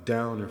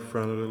down in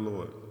front of the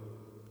Lord.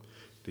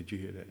 Did you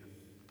hear that?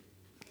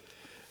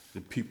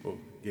 The people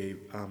gave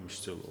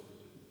homage to the Lord.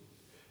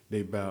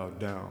 They bowed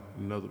down.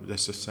 In other words,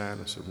 that's a sign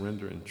of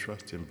surrender and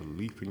trust and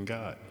belief in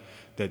God.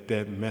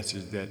 That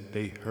message that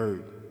they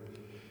heard,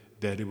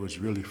 that it was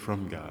really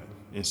from God.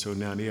 And so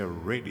now they are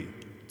ready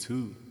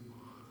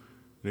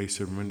they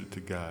surrendered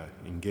to God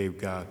and gave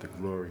God the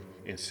glory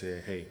and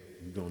said, hey,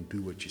 we're going to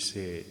do what you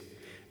said.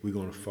 We're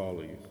going to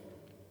follow you.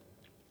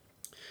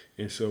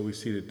 And so we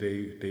see that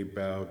they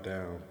bowed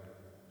down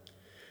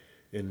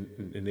and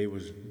they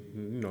was,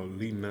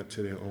 leading not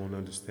to their own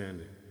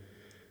understanding.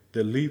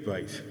 The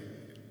Levites,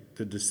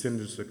 the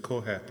descendants of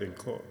Kohath and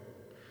Kor,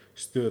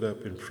 stood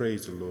up and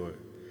praised the Lord,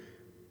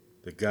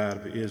 the God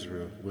of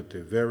Israel, with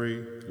a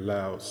very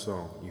loud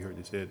song. You heard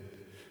they said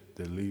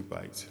the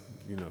Levites,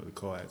 the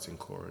Kohaths and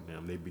Kor and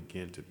them, they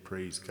began to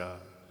praise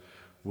God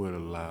with a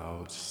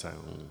loud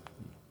sound.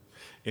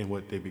 And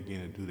what they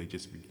began to do, they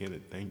just began to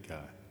thank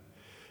God,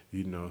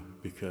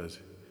 because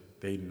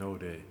they know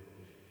that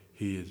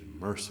He is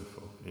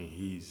merciful and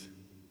He's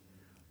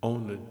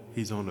on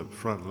the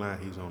front line,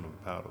 He's on the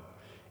battle.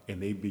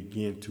 And they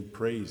begin to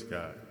praise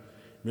God.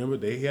 Remember,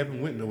 they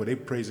haven't went nowhere. They're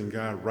praising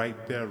God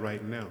right there,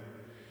 right now.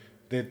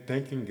 They're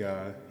thanking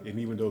God, and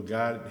even though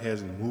God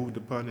hasn't moved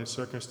upon their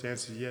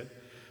circumstances yet,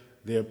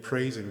 they're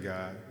praising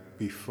God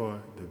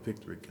before the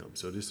victory comes.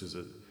 So this is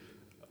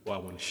what I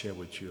want to share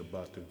with you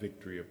about the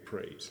victory of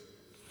praise.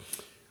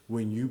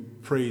 When you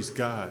praise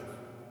God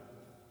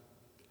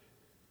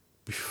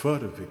before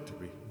the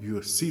victory,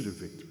 you'll see the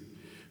victory.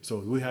 So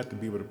we have to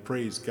be able to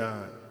praise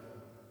God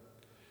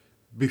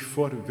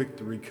before the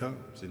victory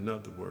comes, in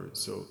other words.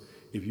 So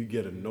if you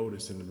get a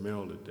notice in the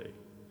mail today,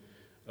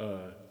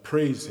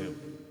 praise Him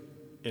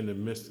in the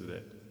midst of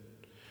that.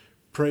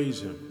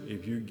 Praise Him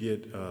if you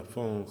get a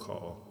phone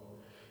call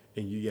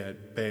and you got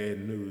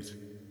bad news.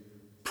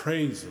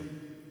 Praise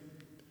Him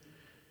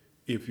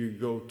if you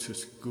go to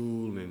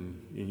school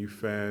and you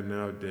find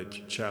out that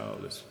your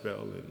child is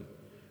failing.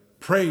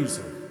 Praise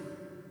Him,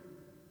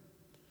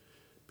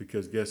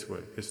 because guess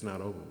what? It's not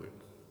over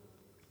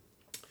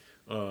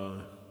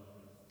with.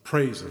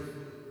 Praise Him.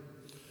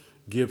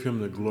 Give Him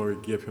the glory,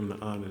 give Him the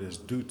honor that's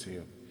due to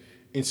Him.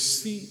 And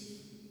see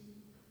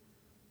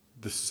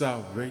the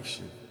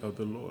salvation of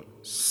the Lord.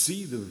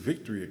 See the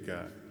victory of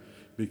God.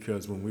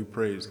 Because when we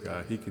praise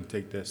God, He can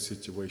take that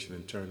situation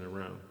and turn it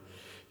around.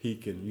 He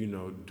can,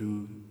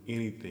 do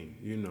anything,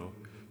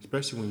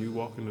 Especially when you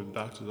walk into the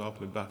doctor's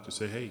office and the doctor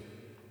say, hey,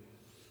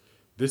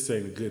 this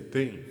ain't a good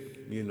thing.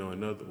 In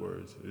other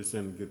words, this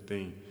ain't a good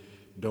thing.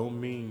 Don't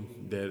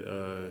mean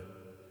that,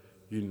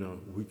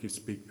 we can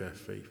speak by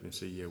faith and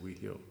say, yeah, we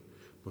heal.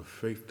 But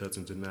faith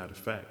doesn't deny the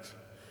facts.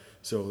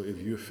 So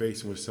if you're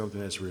facing with something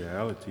that's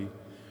reality,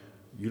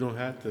 you don't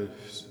have to,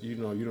 you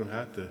don't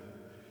have to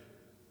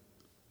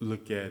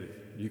look at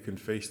it. You can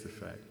face the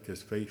fact,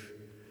 because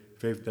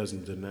faith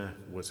doesn't deny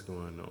what's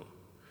going on.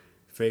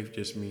 Faith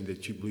just means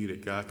that you believe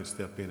that God can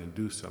step in and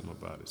do something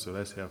about it. So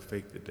let's have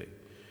faith today.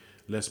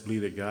 Let's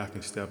believe that God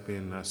can step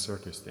in our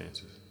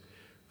circumstances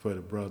for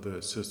the brother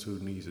or sister who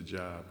needs a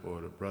job,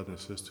 or the brother and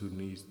sister who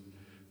needs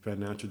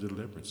financial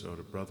deliverance, or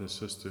the brother and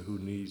sister who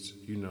needs,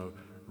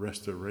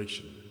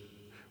 restoration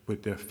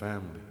with their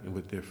family and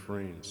with their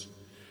friends.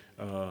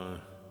 Uh,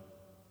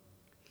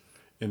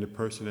 and the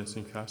person that's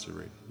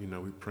incarcerated,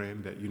 we're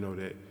praying that,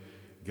 that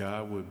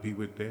God would be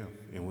with them.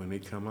 And when they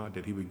come out,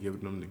 that he would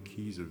give them the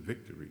keys of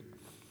victory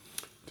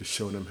to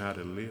show them how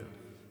to live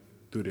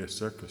through their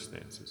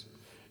circumstances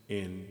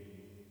and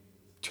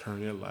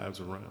turn their lives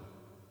around.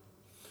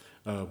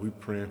 We're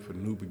praying for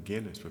new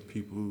beginnings for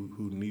people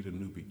who need a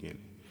new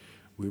beginning.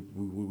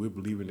 We're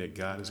believing that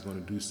God is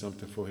going to do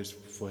something for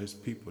his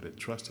people that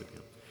trusted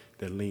him,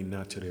 that lean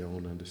not to their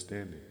own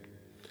understanding.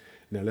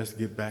 Now let's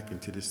get back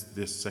into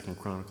this Second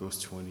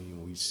Chronicles 20,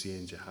 and we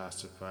seeing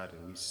Jehoshaphat,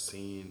 and we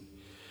seeing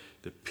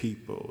the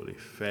people, they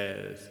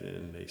fast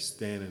and they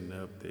standing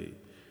up, they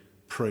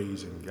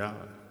praising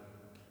God.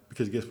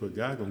 Because guess what?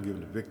 God gonna give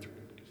them the victory.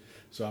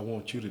 So I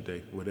want you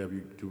today, whatever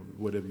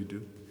you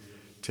do,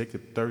 take a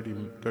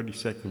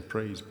 30-second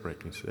praise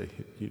break and say,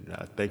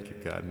 I thank you,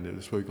 God. And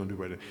that's what we're going to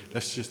do right now.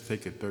 Let's just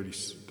take a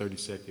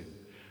 30-second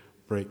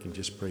break and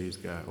just praise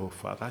God. Oh,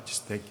 Father, I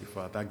just thank you,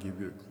 Father. I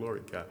give you the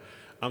glory, God.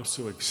 I'm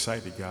so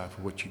excited, God,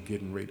 for what you're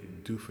getting ready to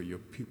do for your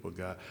people,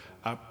 God.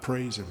 I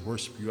praise and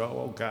worship you.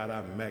 Oh, God,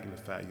 I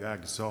magnify you. I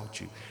exalt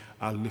you.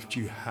 I lift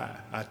you high.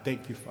 I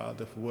thank you,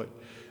 Father, for what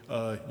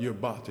you're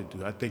about to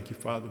do. I thank you,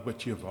 Father,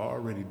 what you have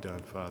already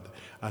done, Father.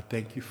 I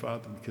thank you,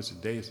 Father, because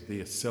today is the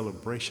day of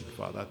celebration,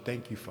 Father. I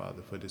thank you,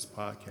 Father, for this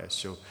podcast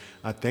show.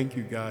 I thank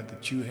you, God,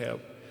 that you have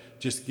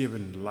just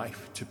given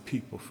life to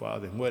people,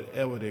 Father, and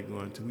whatever they're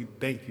going to. We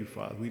thank you,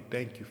 Father. We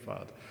thank you,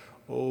 Father.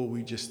 Oh,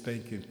 we just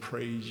thank and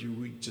praise you.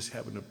 We just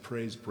having a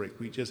praise break.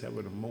 We just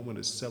having a moment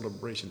of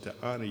celebration to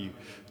honor you,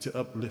 to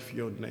uplift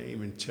your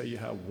name and tell you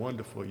how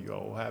wonderful you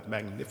are, how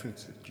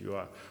magnificent you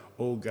are.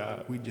 Oh,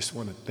 God, we just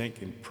want to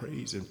thank and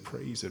praise and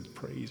praise and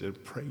praise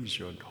and praise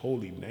your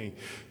holy name.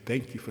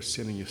 Thank you for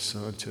sending your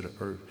son to the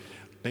earth.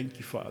 Thank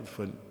you, Father,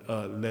 for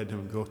letting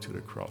him go to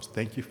the cross.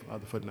 Thank you,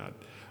 Father, for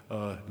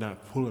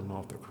not pulling him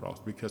off the cross,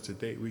 because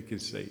today we can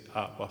say,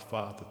 Abba,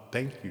 Father,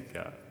 thank you,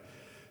 God.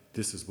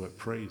 This is what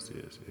praise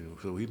is. And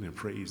so we didn't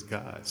praise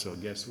God. So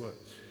guess what?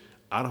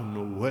 I don't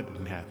know what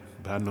didn't happen,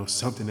 but I know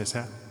something has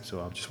happened.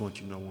 So I just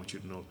want you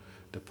to know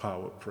the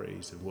power of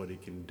praise and what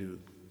it can do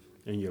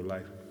in your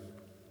life.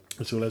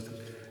 And so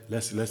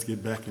let's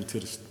get back into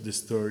this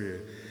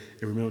story.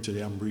 And remember,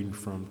 today I'm reading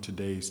from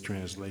today's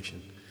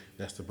translation.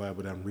 That's the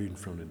Bible that I'm reading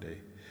from today.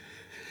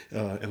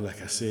 And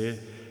like I said,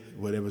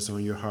 whatever's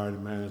on your heart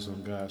and mind is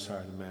on God's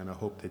heart and mind. I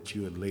hope that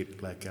you are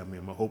elated like I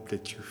am. I hope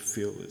that you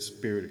feel the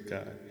Spirit of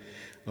God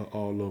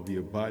all over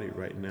your body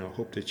right now. I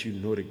hope that you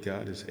know that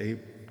God is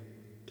able.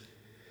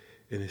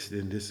 And this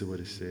is what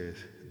it says.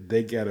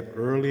 They got up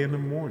early in the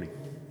morning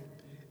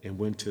and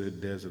went to the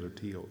desert of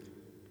Teal.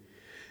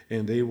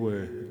 And they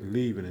were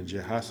leaving, and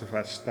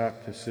Jehoshaphat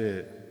stopped and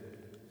said,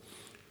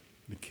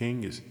 the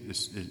king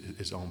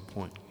is on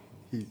point.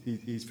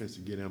 He's supposed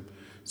to get him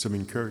some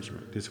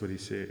encouragement. This is what he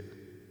said.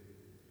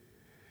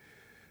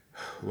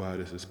 Wow,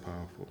 this is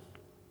powerful.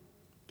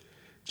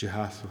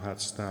 Jehoshaphat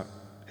stopped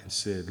and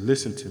said,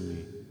 listen to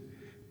me,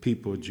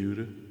 people of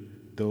Judah,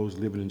 those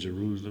living in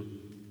Jerusalem.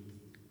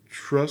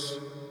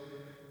 Trust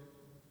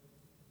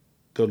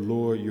the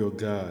Lord your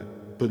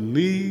God.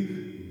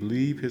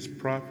 Believe his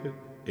prophet,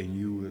 and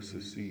you will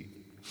succeed.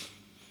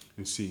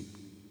 You see,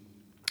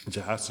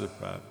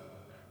 Jehoshaphat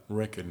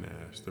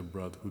recognized the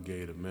brother who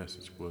gave the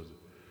message was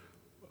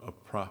a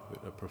prophet,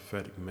 a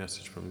prophetic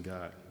message from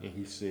God. And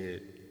he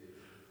said,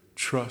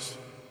 trust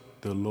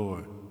the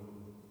Lord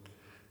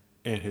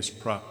and his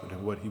prophet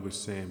and what he was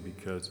saying,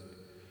 because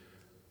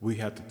we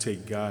have to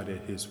take God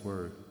at his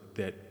word,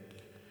 that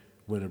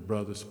when a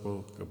brother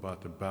spoke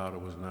about the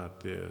battle was not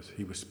theirs,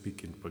 he was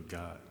speaking for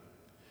God.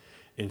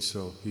 And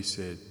so he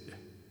said,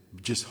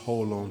 just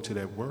hold on to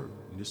that word.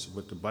 And this is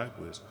what the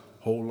Bible is.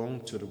 Hold on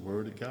to the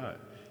word of God.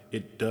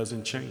 It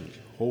doesn't change.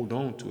 Hold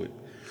on to it.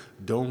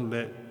 Don't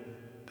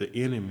let the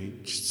enemy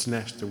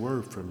snatch the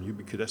word from you,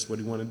 because that's what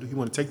he want to do. He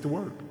want to take the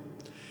word.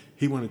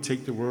 He want to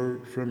take the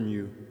word from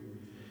you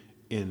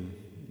and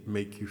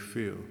make you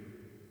feel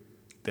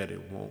that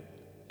it won't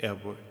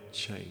ever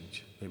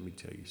change. Let me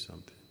tell you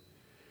something.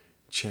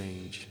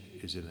 Change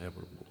is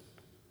inevitable.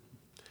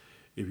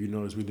 If you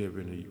notice, we live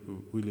in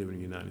the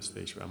United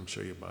States. Right? I'm gonna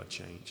show you about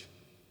change.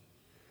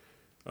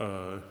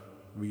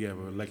 We have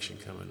an election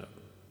coming up,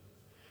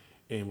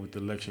 and with the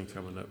election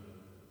coming up,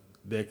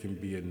 there can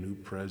be a new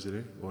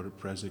president, or the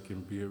president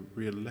can be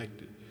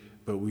reelected.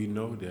 But we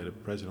know that a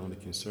president only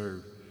can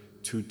serve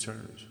 2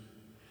 terms.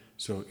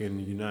 So in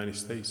the United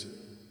States,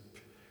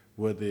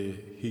 whether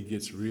he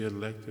gets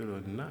reelected or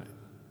not,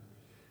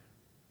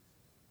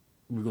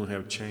 we're gonna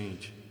have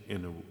change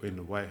in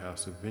the White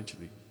House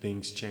eventually.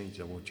 Things change.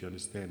 I want you to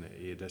understand that.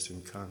 Yeah, that's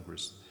in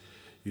Congress.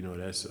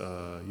 That's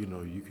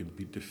you can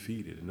be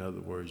defeated. In other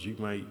words, you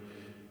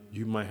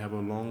might have a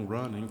long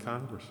run in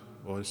Congress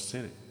or the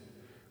Senate,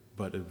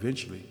 but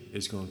eventually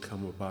it's gonna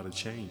come about a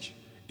change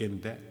in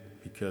that.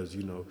 because,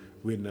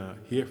 we're not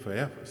here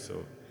forever.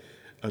 So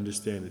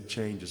understand that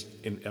change is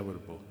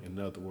inevitable. In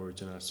other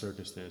words, in our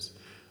circumstance,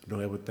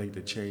 don't ever think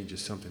that change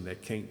is something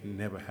that can't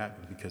never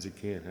happen, because it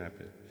can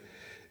happen.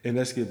 And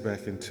let's get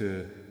back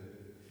into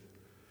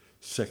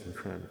Second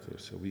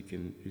Chronicles so we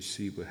can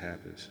see what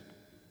happens.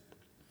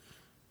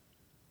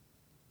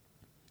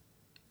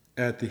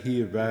 After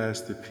he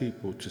advised the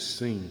people to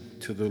sing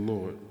to the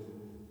Lord,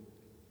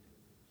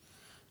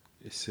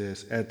 it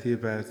says, after he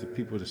advised the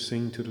people to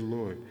sing to the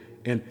Lord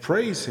and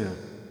praise him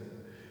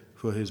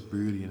for his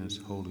beauty and his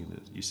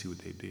holiness. You see what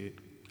they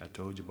did? I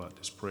told you about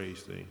this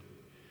praise thing.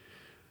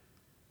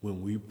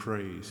 When we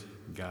praise,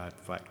 God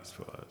fights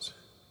for us.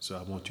 So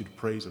I want you to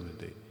praise him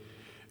today.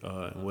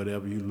 And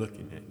whatever you're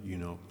looking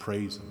at,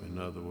 praise him. In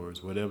other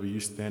words, whatever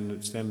you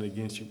standing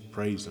against you,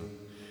 praise him.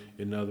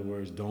 In other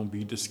words, don't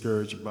be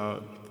discouraged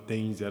about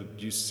things that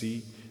you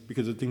see,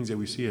 because the things that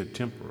we see are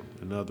temporal.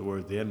 In other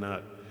words, they're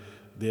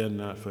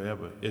not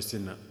forever. It's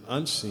in the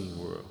unseen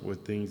world where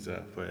things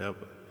are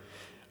forever.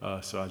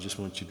 So I just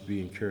want you to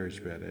be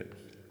encouraged by that.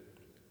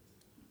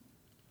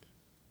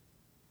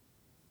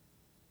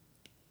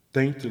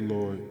 Thank the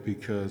Lord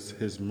because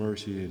his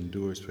mercy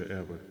endures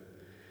forever.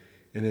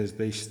 And as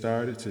they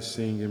started to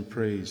sing and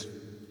praise,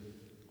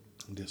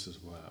 this is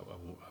why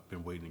I've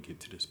been waiting to get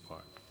to this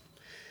part.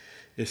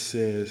 It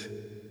says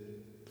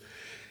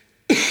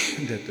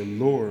that the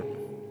Lord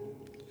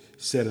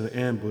set an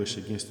ambush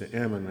against the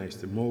Ammonites,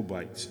 the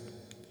Moabites,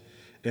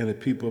 and the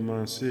people of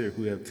Mount Seir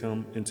who have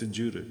come into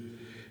Judah.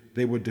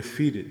 They were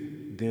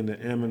defeated. Then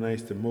the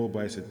Ammonites, the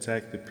Moabites,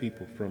 attacked the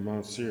people from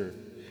Mount Seir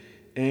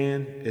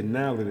and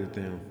annihilated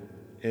them.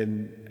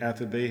 And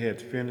after they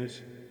had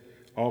finished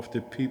off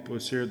the people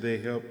of Seir, they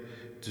helped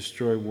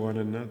destroy one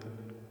another.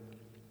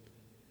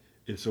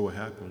 And so what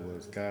happened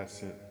was God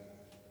sent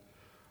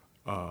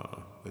uh,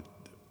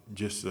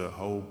 just a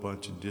whole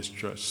bunch of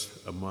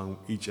distrust among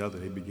each other.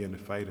 They began to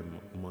fight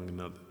among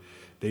another.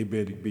 They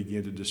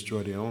began to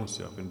destroy their own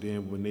self. And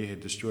then when they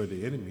had destroyed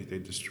the enemies, they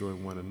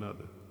destroyed one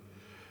another.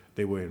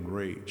 They were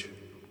enraged.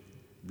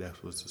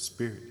 That was the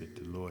spirit that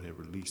the Lord had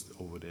released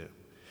over them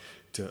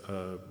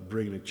to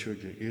bring the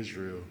children of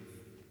Israel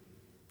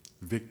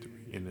victory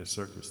in their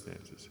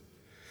circumstances.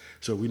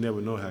 So we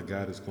never know how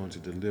God is going to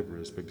deliver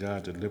us, but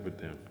God delivered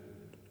them.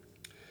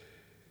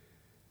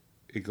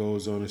 It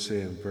goes on to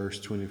say in verse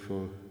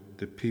 24,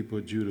 the people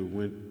of Judah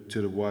went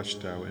to the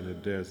watchtower in the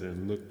desert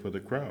and looked for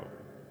the crowd.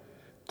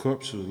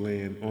 Corpses were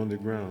laying on the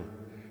ground.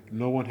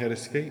 No one had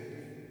escaped.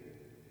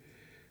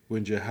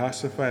 When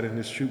Jehoshaphat and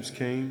his troops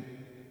came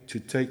to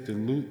take the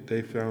loot,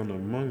 they found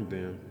among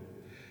them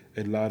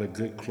a lot of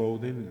good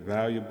clothing,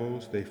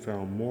 valuables. They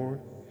found more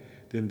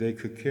than they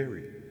could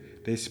carry.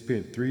 They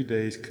spent 3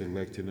 days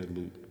collecting the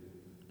loot.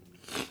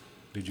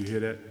 Did you hear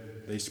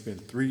that? They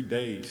spent 3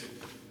 days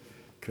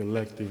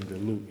collecting the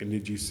loot. And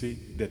did you see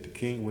that the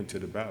king went to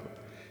the battle?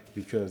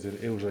 Because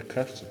it was a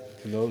custom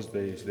in those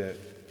days that,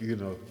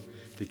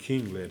 the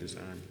king led his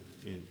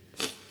army.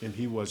 And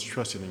he was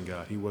trusting in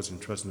God. He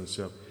wasn't trusting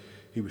himself.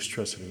 He was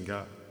trusting in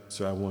God.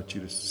 So I want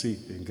you to see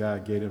that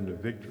God gave him the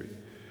victory.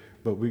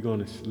 But we're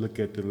going to look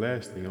at the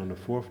last thing. On the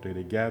fourth day,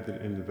 they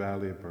gathered in the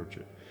valley of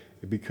Berchah.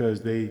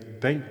 Because they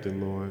thanked the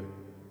Lord,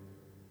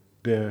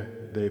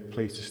 their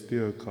place is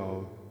still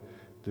called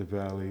the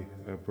valley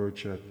of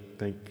Berchah,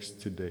 thanks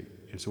today.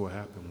 And so what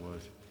happened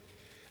was,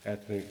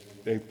 after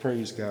they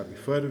praised God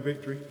before the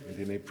victory, and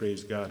then they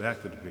praised God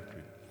after the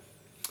victory.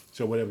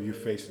 So whatever you're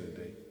facing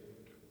today,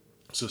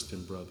 sister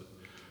and brother,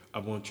 I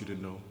want you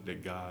to know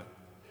that God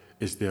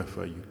is there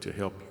for you, to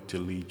help you, to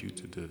lead you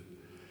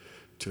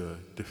to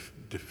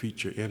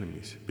defeat your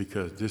enemies,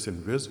 because this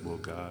invisible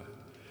God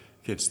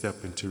can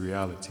step into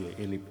reality at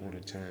any point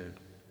in time,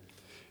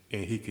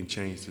 and he can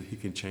change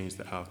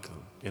the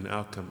outcome. And the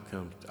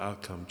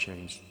outcome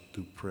changed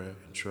through prayer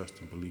and trust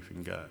and belief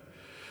in God.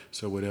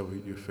 So whatever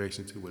you're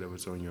facing to,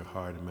 whatever's on your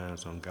heart and mind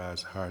is on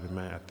God's heart and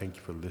mind. I thank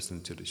you for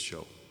listening to the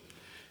show.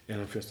 And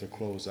I'm just to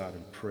close out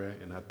in prayer,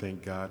 and I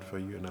thank God for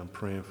you, and I'm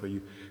praying for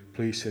you.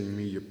 Please send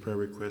me your prayer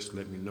requests.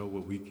 Let me know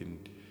what we can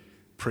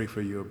pray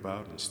for you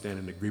about and stand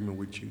in agreement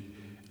with you.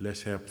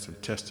 Let's have some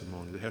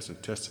testimony. Let's have some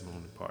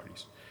testimony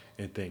parties,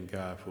 and thank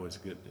God for his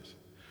goodness.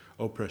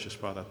 Oh, precious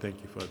Father, I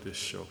thank you for this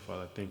show,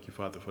 Father. I thank you,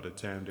 Father, for the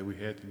time that we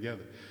had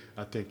together.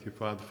 I thank you,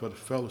 Father, for the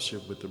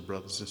fellowship with the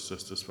brothers and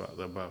sisters,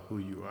 Father, about who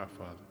you are,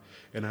 Father.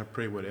 And I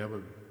pray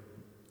whatever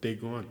they're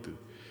going through,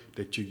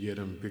 that you get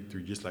them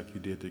victory just like you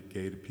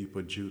gave the people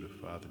of Judah,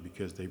 Father,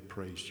 because they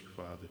praised you,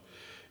 Father.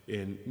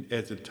 And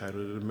as the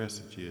title of the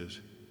message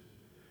is,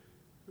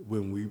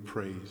 when we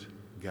praise,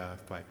 God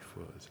fight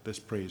for us. Let's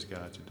praise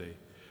God today.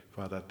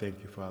 Father, I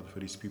thank you, Father, for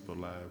these people's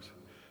lives.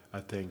 I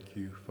thank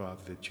you,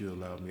 Father, that you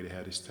allowed me to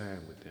have this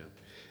time with them.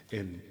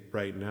 And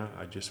right now,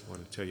 I just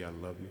want to tell you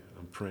I love you.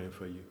 I'm praying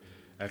for you,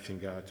 asking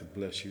God to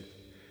bless you.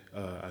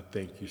 I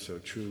thank you so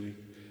truly.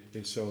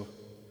 And so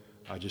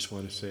I just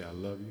want to say I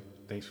love you.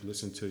 Thanks for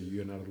listening to the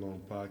You're Not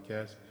Alone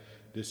podcast.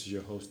 This is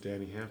your host,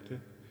 Danny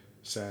Hampton,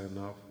 signing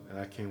off. And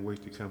I can't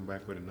wait to come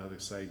back with another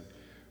exciting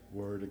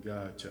word of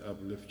God to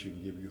uplift you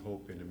and give you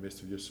hope in the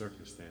midst of your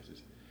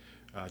circumstances.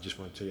 I just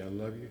want to tell you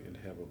I love you and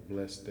have a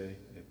blessed day.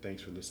 And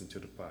thanks for listening to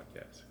the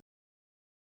podcast.